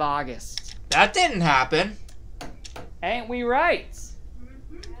 3rd of August. That didn't happen. Ain't we right?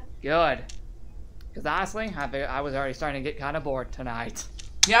 Good. Because honestly, I was already starting to get kind of bored tonight.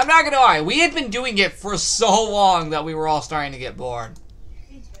 Yeah, I'm not gonna lie. We had been doing it for so long that we were all starting to get bored.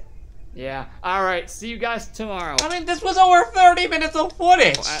 Yeah. Alright, see you guys tomorrow. I mean, this was over 30 minutes of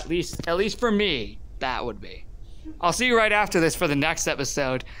footage. Well, at least for me, that would be. I'll see you right after this for the next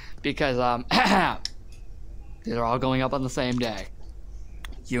episode because these are all going up on the same day.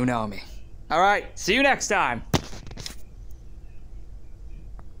 You know me. All right, see you next time.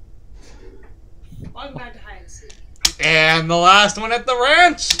 Welcome back to hide and seek. And the last one at the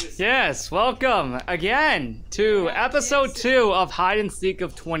ranch. Yes, welcome again to episode 2 of Hide and Seek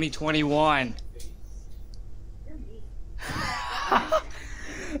of 2021.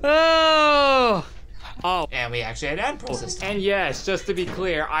 Oh. And we actually had ad process. And yes, just to be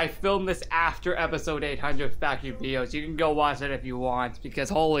clear, I filmed this after episode 800 Factory Videos. You can go watch it if you want, because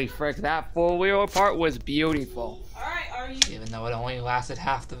holy frick, that four-wheel part was beautiful. Alright, are you Even though it only lasted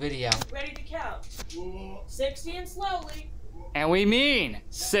half the video. ready to count? 60 and slowly. And we mean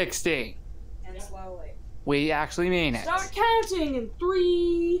 60. And slowly. We actually mean it. Start counting in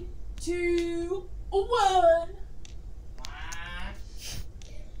 3, 2, 1.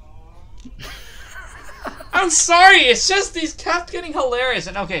 I'm sorry, it's just these kept getting hilarious.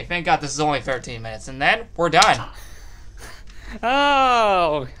 And okay, thank God this is only 13 minutes. And then we're done.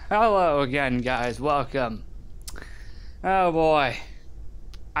 Oh, hello again, guys. Welcome. Oh boy.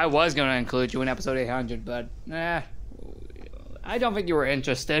 I was going to include you in episode 800, but I don't think you were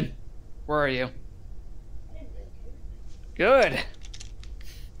interested. Were you? Good.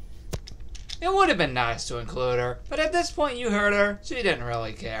 It would have been nice to include her, but at this point you heard her, she didn't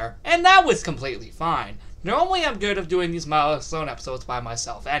really care. And that was completely fine. Normally I'm good at doing these milestone episodes by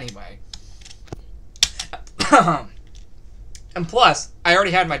myself anyway. And plus, I already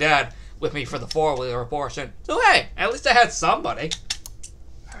had my dad with me for the 4-wheeler portion. So hey, at least I had somebody.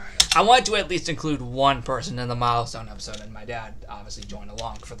 I wanted to at least include one person in the milestone episode, and my dad obviously joined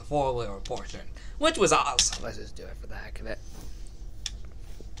along for the 4-wheeler portion, which was awesome. Let's just do it for the heck of it.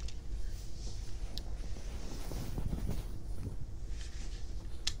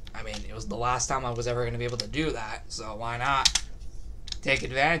 I mean, it was the last time I was ever going to be able to do that, so why not take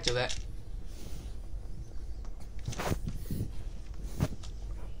advantage of it?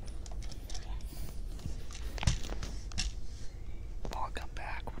 I'll come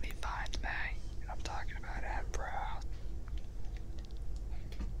back when he finds me. I'm talking about Ed, bro.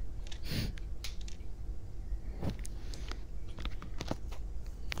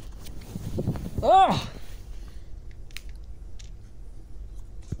 Oh!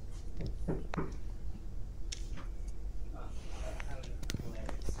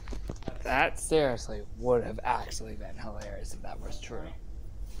 That seriously would have actually been hilarious if that was true.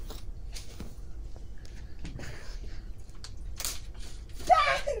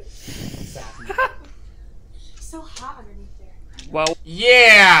 It's so hot underneath there. Well,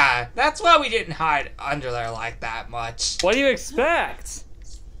 Yeah, that's why we didn't hide under there like that much. what do you expect?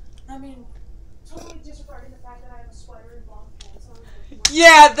 I mean, totally disregarding the fact that I have a sweater and long pants on.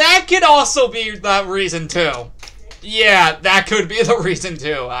 Yeah, that could also be the reason too. Yeah, that could be the reason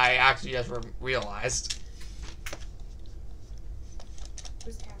too. I actually just realized.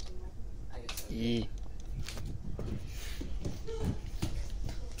 Who's counting? I guess so. Yeah.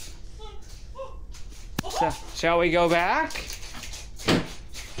 So, shall we go back?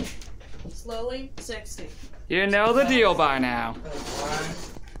 Slowly, 60. You know the deal by now. 1,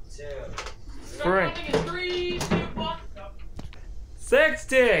 2. 3. 3, 2, 1.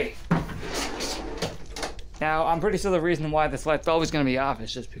 60! Now, I'm pretty sure the reason why this light's always going to be off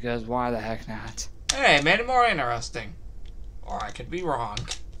is just because why the heck not? Hey, made it more interesting. Or I could be wrong.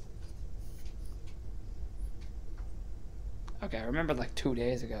 Okay, I remember like 2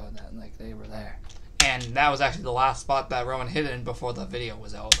 days ago that like they were there. And that was actually the last spot that Rowan hid in before the video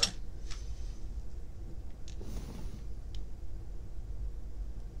was over.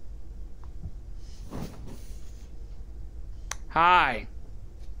 Hi.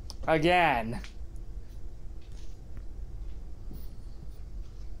 Again.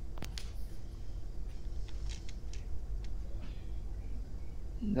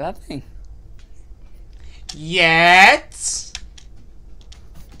 Nothing. Yet.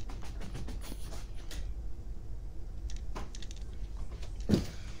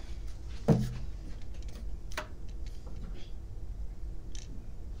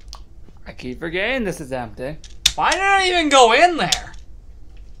 I keep forgetting this is empty. Why did I even go in there?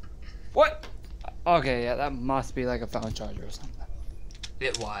 What? Okay, yeah, that must be like a phone charger or something.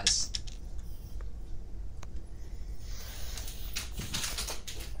 It was.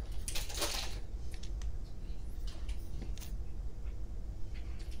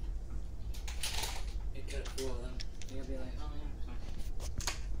 It could fool them. You'll be like, oh yeah.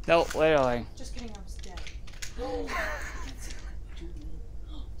 Nope, literally. Just kidding, I was dead.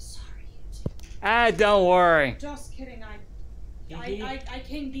 Sorry. Don't worry. Just kidding, I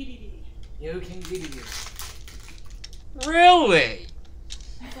king DDD. You can be you. Really?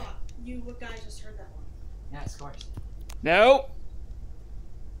 I thought you guys just heard that one. Yeah, of course. Nope.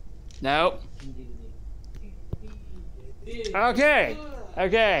 Nope. Okay.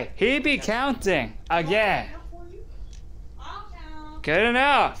 Okay. He be counting again. Count for you? I'll count. Good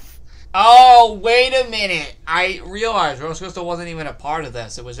enough. Oh, wait a minute. I realized Rose Crystal wasn't even a part of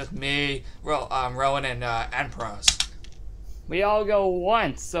this. It was just me, Rowan, and Empros. We all go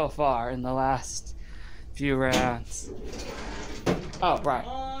once so far in the last few rounds. Oh, right.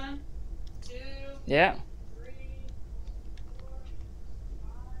 1, 2, Yeah. 3, 4, 5.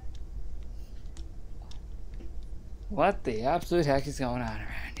 What the absolute heck is going on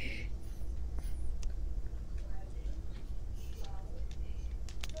around here?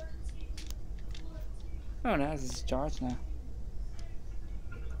 Oh, no, this is charged now.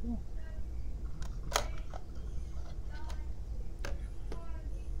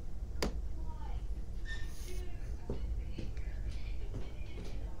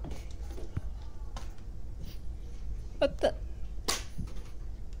 What the?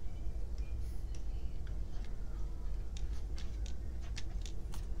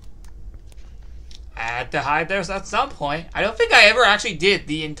 I had to hide there at some point. I don't think I ever actually did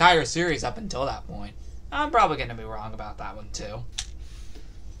the entire series up until that point. I'm probably going to be wrong about that one, too.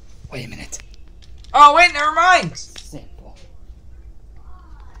 Wait a minute. Oh, wait, never mind. Simple.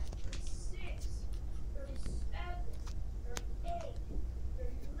 6, 37, 38,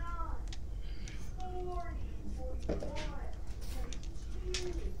 39, 40, 41,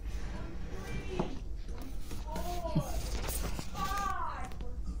 42,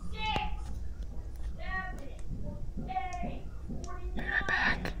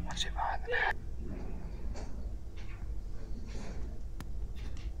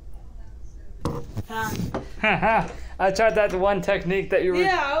 I tried that one technique that you were.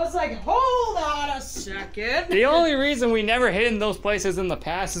 Yeah, I was like, hold on a second. The only reason we never hid in those places in the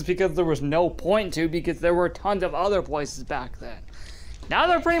past is because there was no point to, because there were tons of other places back then. Now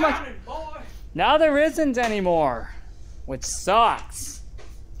they're pretty much. Now there isn't anymore, which sucks.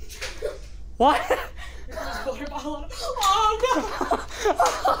 What? Oh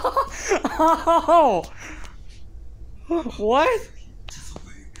Oh! What?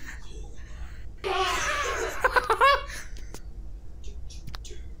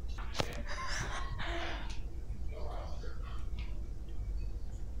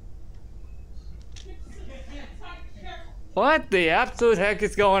 What the absolute heck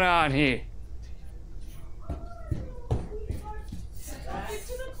is going on here? Into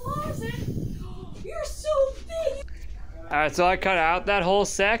the closet. You're so big. Alright, so I cut out that whole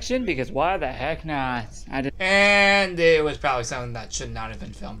section because why the heck not? I just. And it was probably something that should not have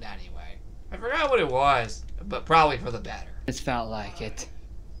been filmed anyway. I forgot what it was, but probably for the better. Just felt like it.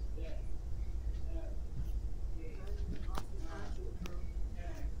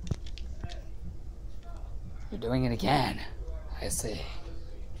 You're doing it again. I see.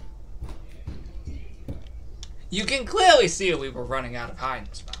 You can clearly see we were running out of hiding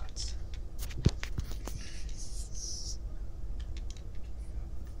spots.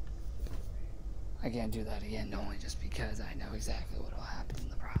 I can't do that again, only just because I know exactly what will happen in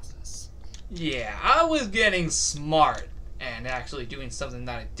the process. Yeah, I was getting smart and actually doing something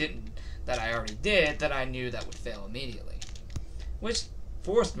that I already did that I knew that would fail immediately. Which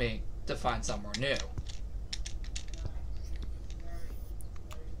forced me to find somewhere new.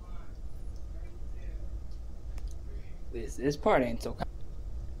 At least this part ain't so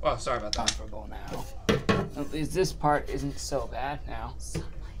Oh, sorry about that. comfortable now. At least this part isn't so bad now.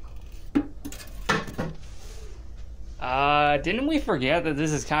 Didn't we forget that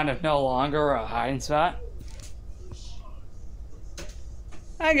this is kind of no longer a hiding spot?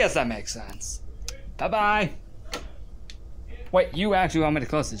 I guess that makes sense. Bye-bye. Wait, you actually want me to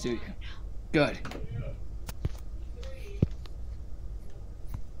close this, do you? Good.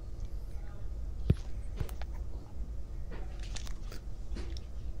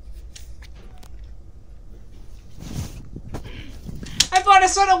 I thought I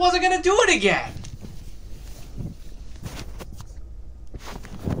said I wasn't gonna do it again!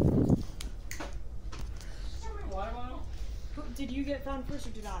 Did you get found first or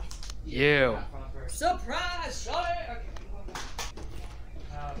did I? You. Surprise! Okay.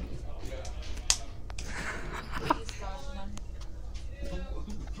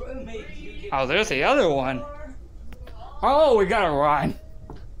 Oh, there's the other one. Oh, we gotta run.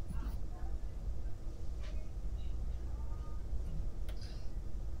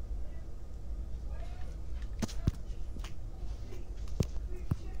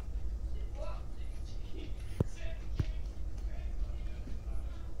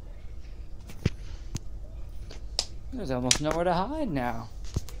 There's almost nowhere to hide now.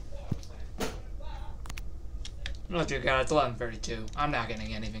 Oh dear God, it's 11:32. I'm not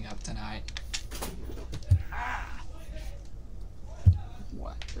getting anything up tonight.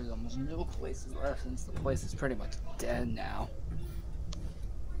 What? There's almost no places left since the place is pretty much dead now.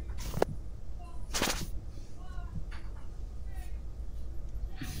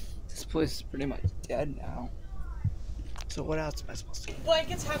 This place is pretty much dead now. So what else am I supposed to do?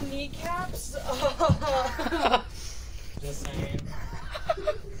 Blankets have kneecaps. Just saying.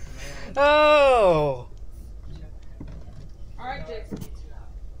 Oh! Alright, Dick.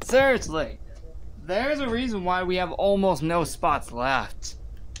 Seriously. There's a reason why we have almost no spots left.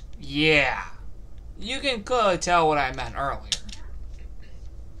 Yeah. You can clearly tell what I meant earlier.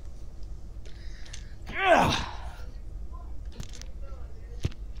 Ugh.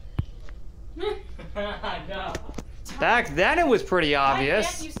 No. Back then it was pretty My aunt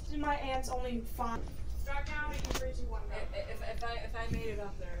obvious. used to, my aunt's only 5. Start counting in 3, 2, 1, go. If I made it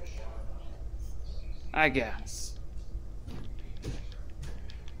up there. I guess.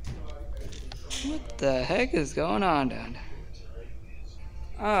 What the heck is going on down there?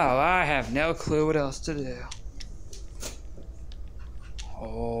 Oh, I have no clue what else to do.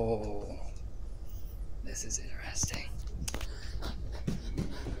 Oh, this is interesting.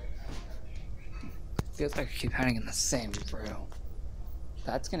 Feels like I keep hiding in the same room.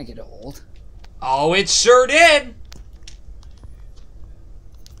 That's gonna get old. Oh, it sure did!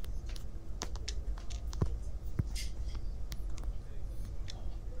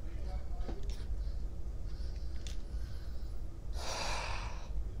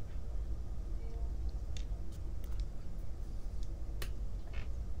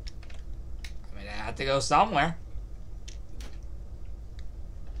 had to go somewhere.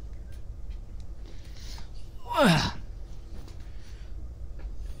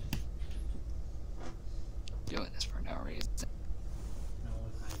 Doing this for no reason. No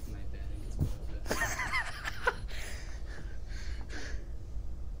one hides my bed and gets bullshit.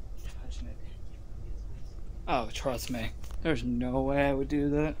 Touch my bed. Oh, trust me. There's no way I would do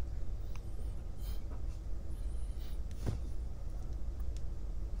that.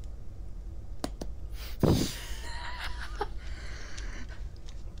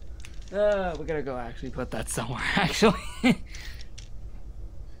 We gotta go actually put that somewhere, actually.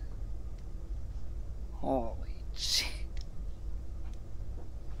 Holy shit.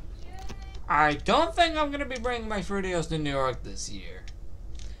 I don't think I'm gonna be bringing my Fruitios to New York this year.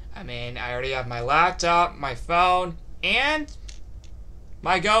 I mean, I already have my laptop, my phone, and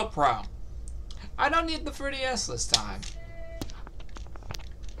my GoPro. I don't need the 3DS this time.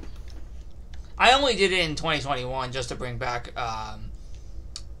 I only did it in 2021 just to bring back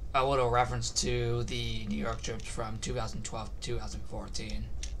a little reference to the New York trips from 2012 to 2014.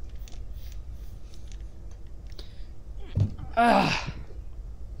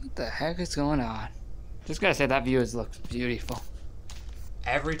 What the heck is going on? Just gotta say that view looks beautiful.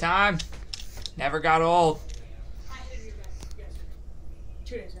 Every time. Never got old. I hated you guys yesterday.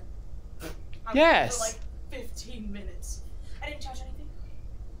 2 days ago. I Yes. For like 15 minutes. I didn't touch anything.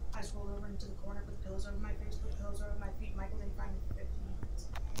 I just rolled over into the corner, put the pillows over my face, put the pillows over my feet. Michael didn't find me for 15 minutes.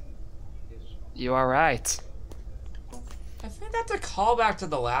 You are right. I think that's a callback to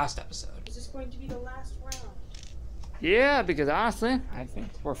the last episode. Is this going to be the last round? Yeah, because honestly, I think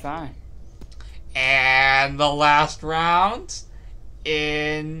we're fine. And the last round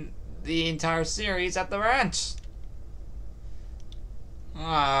in the entire series at the ranch.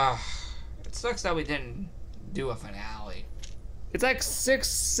 It sucks that we didn't do a finale. It's like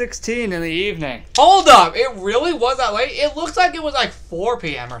 6:16 in the evening. Hold up! It really was that late? It looks like it was like 4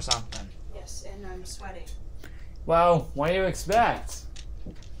 p.m. or something. Yes, and I'm sweating. Well, what do you expect?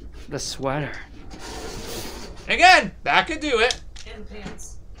 The sweater. Again, that could do it. And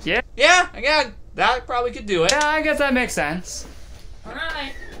pants. Yeah, again, that probably could do it. Yeah, I guess that makes sense.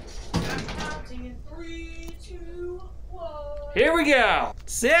 Alright. I'm counting in 3, 2, 1. Here we go.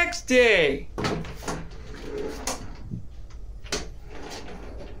 60.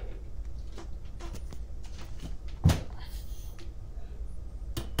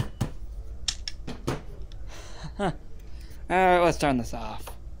 Alright, let's turn this off.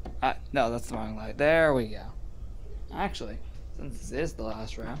 No, that's the wrong light. There we go. Actually, since this is the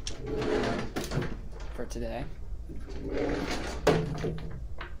last round for today.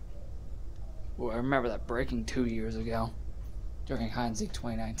 Ooh, I remember that breaking 2 years ago during Hide and Seek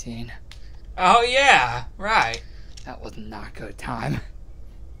 2019. Oh, yeah, right. That was not good time.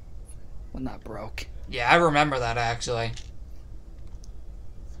 When that broke. Yeah, I remember that actually.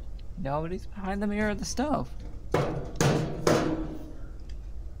 Nobody's behind the mirror of the stove.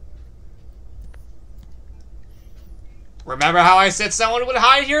 Remember how I said someone would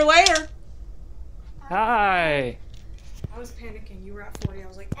hide here later? Hi. I was panicking. You were at 40. I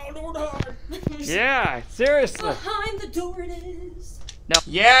was like, oh, Lord, hard. Yeah, seriously. Behind the door it is.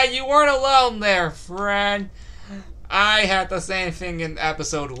 Yeah, you weren't alone there, friend. I had the same thing in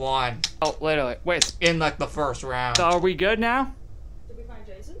episode 1. Oh, wait. In like the first round. So are we good now? Did we find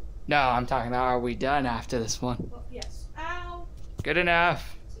Jason? No, I'm talking about are we done after this one? Well, yes. Ow. Good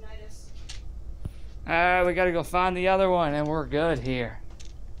enough. Tinnitus. Alright, we gotta go find the other one and we're good here.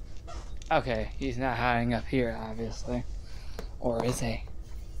 Okay, he's not hiding up here, obviously. Or is he?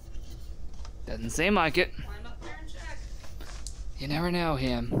 Doesn't seem like it. Climb up there and check. You never know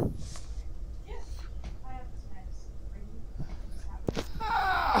him. Yeah. I have tinnitus.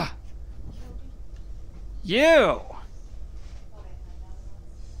 Ah! You!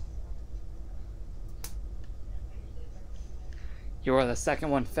 You are the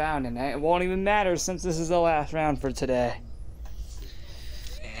second one found, and it won't even matter since this is the last round for today.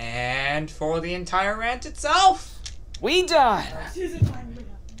 And for the entire rant itself. We done! Susan finally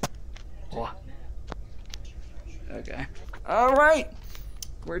What? Okay. Alright!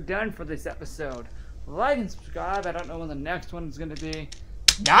 We're done for this episode. Like and subscribe. I don't know when the next one is going to be.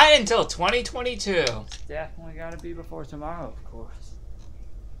 Not until 2022. Definitely got to be before tomorrow, of course.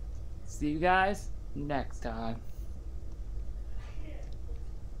 See you guys next time.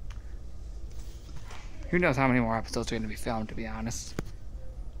 Who knows how many more episodes are going to be filmed, to be honest.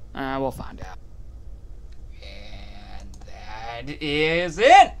 We'll find out. And that is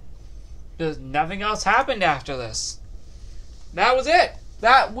it. There's nothing else happened after this. That was it.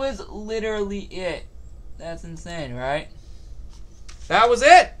 That was literally it. That's insane, right? That was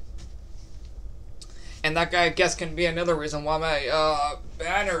it. And that guy, I guess, can be another reason why my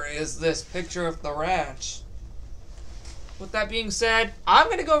banner is this picture of the ranch. With that being said, I'm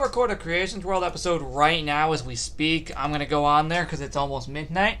going to go record a Creations World episode right now as we speak. I'm going to go on there because it's almost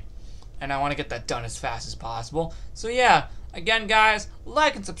midnight. And I want to get that done as fast as possible. So yeah, again guys,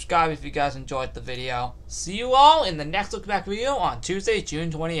 like and subscribe if you guys enjoyed the video. See you all in the next look back video on Tuesday,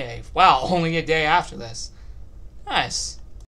 June 28th. Well, only a day after this. Nice.